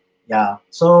done. Yeah.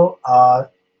 So I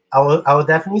will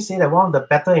definitely say that one of the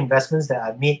better investments that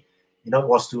I made,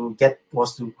 was to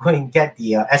go and get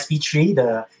the SP3,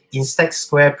 the Instax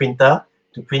Square printer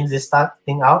to print this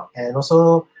thing out, and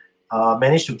also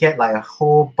managed to get like a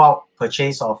whole bulk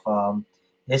purchase of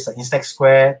this Instax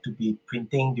Square to be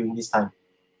printing during this time.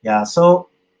 Yeah. So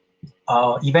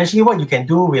eventually what you can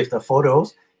do with the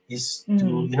photos is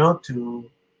to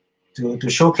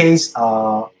showcase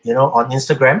on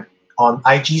Instagram, on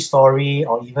IG story,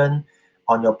 or even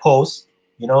on your post,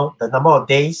 the number of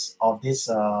days of this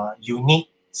unique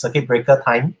circuit breaker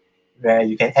time where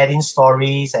you can add in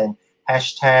stories and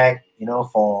hashtag,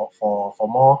 for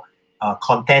more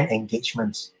content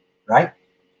engagements, right?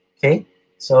 Okay.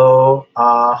 So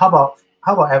how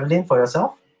about Evelyn, for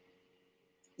yourself?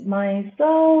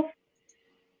 Myself,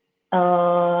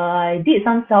 I did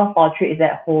some self-portraits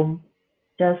at home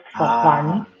just for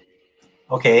fun.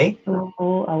 Okay.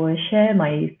 So I will share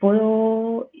my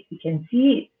photo. You can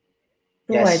see it.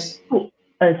 So I Yes. took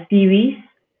a series,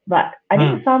 but I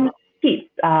think Mm. some tips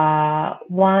are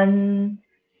one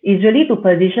is really to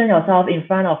position yourself in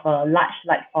front of a large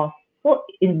light source. So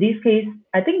in this case,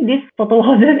 I think this photo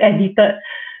wasn't edited.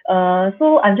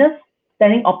 So I'm just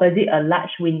standing opposite a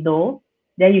large window.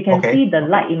 Then you can Okay. see the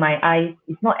light in my eyes.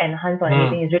 It's not enhanced or Mm.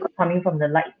 anything. It's just coming from the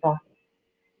light source.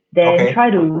 Then Okay. try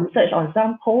to research on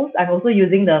some posts. I'm also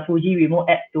using the Fuji remote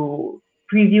app to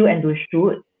preview and to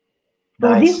shoot.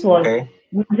 So this Nice. was Okay.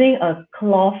 using a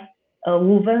cloth, a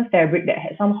woven fabric that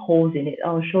had some holes in it.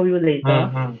 I'll show you later.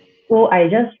 Mm, So I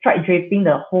just tried draping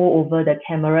the hole over the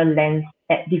camera lens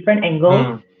at different angles.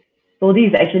 mm. So this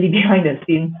is actually behind the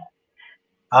scenes.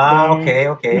 Then Okay,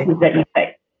 this okay. is the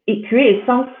effect. It creates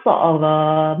some sort of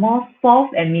a more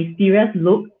soft and mysterious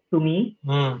look to me.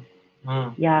 Mm,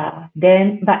 mm, Yeah.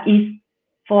 Then, but if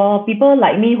for people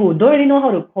like me who don't really know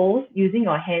how to pose using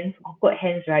your hands, awkward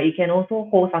hands, right, you can also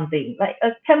hold something like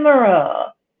a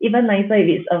camera. Even nicer if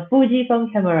it's a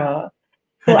Fujifilm camera.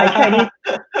 So I tried this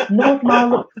no smile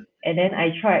look, and then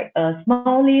I tried a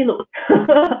smiley look.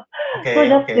 So Okay,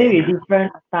 just play okay. with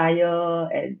different style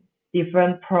and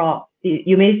different props.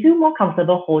 You may feel more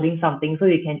comfortable holding something, so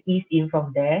you can ease in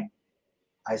from there.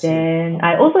 I see. Then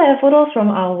I also have photos from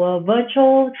our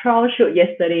virtual trial shoot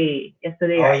yesterday.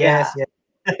 Yesterday, Oh, right? Yeah. yes, yes.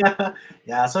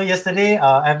 Yeah, so yesterday,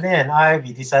 Evelyn and I,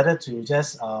 we decided to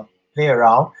just play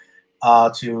around,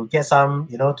 to get some,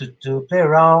 to play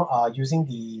around using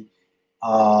the,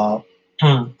 uh,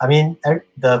 I mean,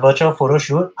 the virtual photo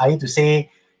shoot. I need to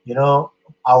say,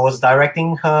 I was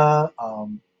directing her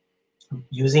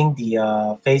using the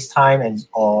FaceTime and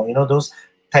or those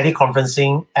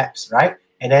teleconferencing apps, right?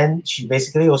 and then she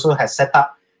basically also has set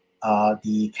up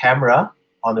the camera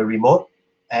on the remote,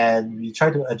 and we try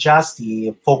to adjust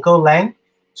the focal length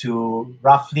to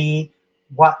roughly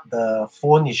what the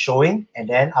phone is showing, and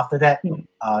then after that,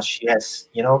 she has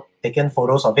taken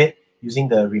photos of it using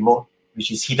the remote, which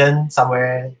is hidden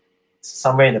somewhere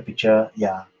in the picture.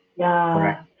 Yeah,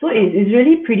 correct. So it's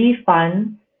really pretty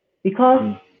fun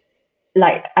because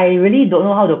like I really don't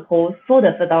know how to pose, so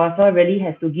the photographer really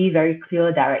has to give very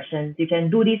clear directions. You can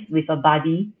do this with a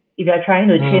buddy if you're trying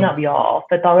to train up your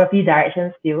photography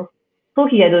direction skills. So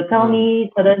he had to tell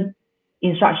me certain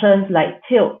instructions like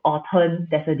tilt or turn,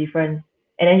 there's a difference.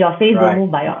 And then your face don't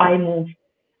move but your eye moves.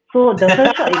 So the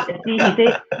first shot is actually he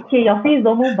said, okay, your face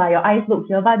don't move but your eyes look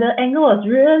here. But the angle was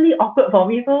really awkward for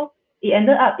me. So it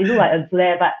ended up, it looked like a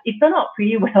glare, but it turned out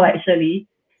pretty well actually.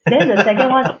 Then the second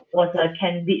one was a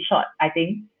candid shot, I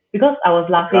think, because I was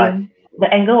laughing. The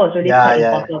angle was really quite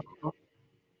important.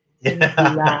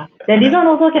 Then this one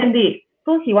also candid.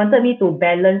 So he wanted me to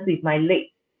balance with my leg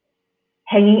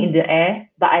hanging in the air,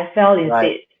 but I fell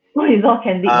instead. So it's all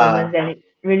candid moments, and it's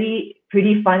really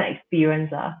pretty fun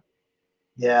experience.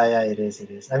 Yeah, it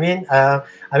is. I mean,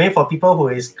 for people who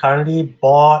is currently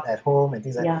bored at home and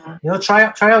things like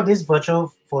that, try out this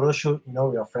virtual photo shoot,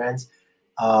 with your friends.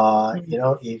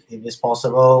 If it's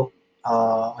possible.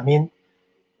 I mean,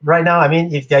 right now,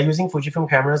 if they're using Fujifilm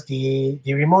cameras, the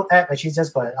remote app actually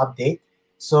just got an update.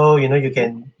 So you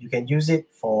can use it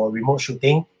for remote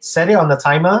shooting. Set it on the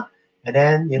timer, and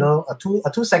then a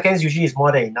 2 seconds usually is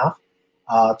more than enough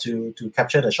to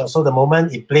capture the shot. So the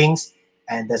moment it blinks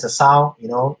and there's a sound,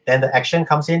 then the action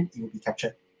comes in, it will be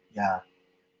captured. Yeah.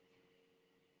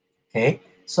 Okay.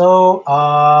 So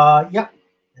let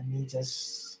me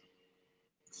just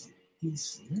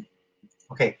see.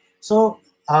 Okay. So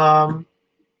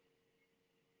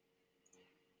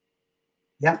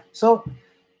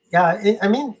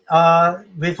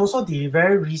with also the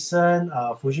very recent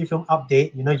Fujifilm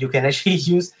update, you can actually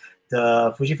use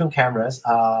the Fujifilm cameras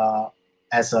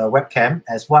as a webcam,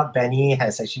 as what Benny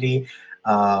has actually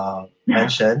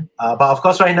mentioned. But of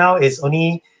course, right now it's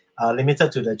only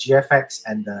limited to the GFX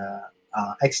and the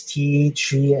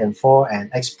XT3 and 4 and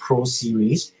X Pro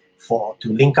series to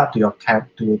link up to your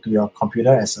to your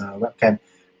computer as a webcam.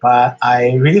 But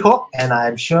I really hope, and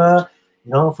I'm sure,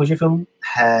 Fujifilm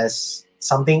has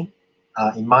something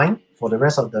in mind for the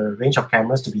rest of the range of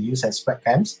cameras to be used as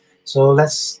webcams. So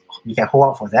we can hold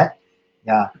out for that.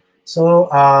 Yeah. So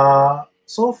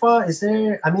so far, is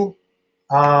there?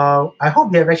 I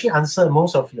hope we have actually answered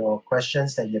most of your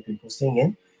questions that you have been posting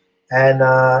in. And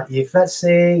if let's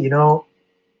say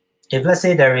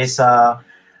there is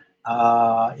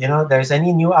there's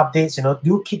any new updates,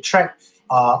 do keep track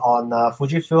on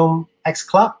Fujifilm X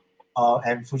Club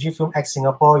and Fujifilm X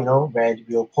Singapore, where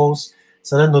we'll post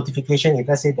certain notification if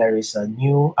let's say there is a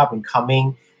new up and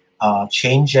coming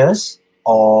changes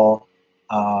or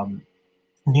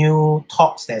new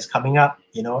talks that's coming up,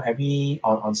 every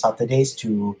on Saturdays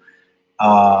to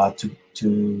let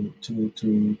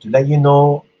you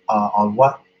know on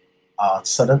what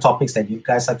certain topics that you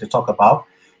guys like to talk about.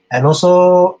 And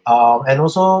also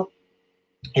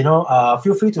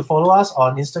feel free to follow us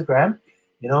on Instagram.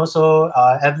 So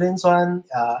Evelyn's one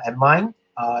and mine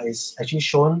is actually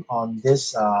shown on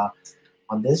this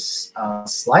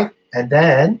slide. And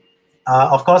then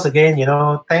of course, again,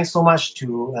 thanks so much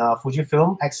to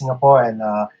Fujifilm X Singapore and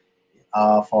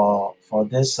for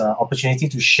this opportunity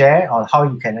to share on how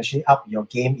you can actually up your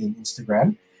game in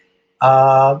Instagram.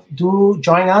 Do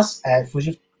join us at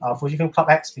Fujifilm Club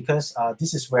X, because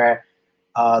this is where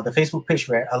the Facebook page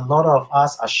where a lot of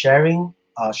us are sharing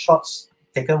shots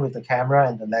taken with the camera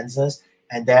and the lenses,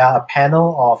 and there are a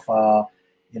panel of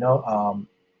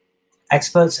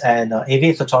experts and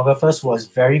AV photographers who are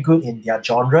very good in their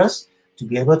genres to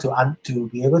be able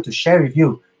to share with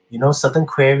you, certain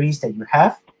queries that you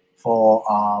have for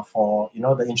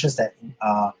the interest that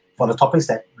for the topics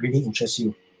that really interest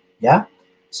you. Yeah.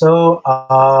 So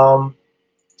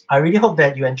I really hope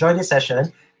that you enjoyed this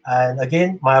session. And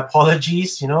again, my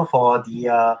apologies, for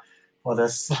the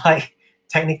slight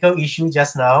technical issue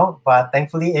just now. But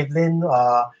thankfully, Evelyn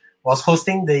was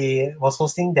hosting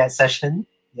that session.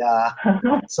 Yeah.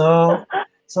 So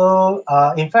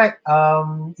in fact,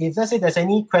 if let's say there's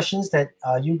any questions that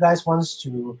you guys wants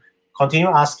to continue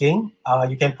asking,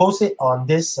 you can post it on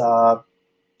this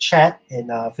chat in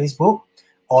Facebook,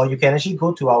 or you can actually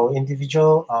go to our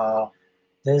individual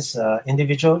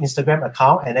individual Instagram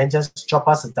account and then just drop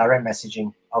us a direct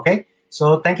messaging. Okay.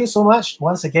 So thank you so much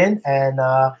once again. And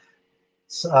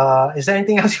is there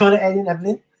anything else you want to add in,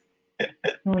 Evelyn?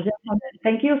 No,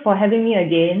 thank you for having me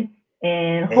again,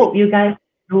 and hope you guys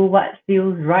do what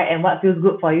feels right and what feels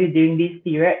good for you during this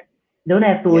period. Don't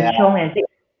have to Yeah. chiong and take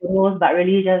photos, but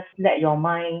really just let your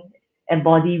mind and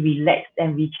body relax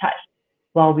and recharge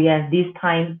while we have this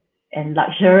time and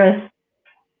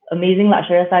amazing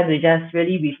luxurious time to just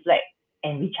really reflect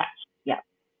and recharge. Yeah.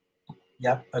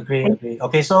 Yep, agree.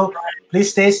 Okay, so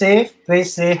please stay safe,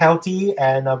 please stay healthy,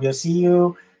 and we'll see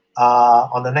you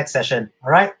on the next session. All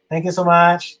right, thank you so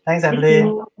much. Thanks, Thank Evelyn.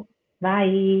 you.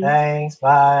 Bye. Thanks,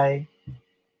 bye.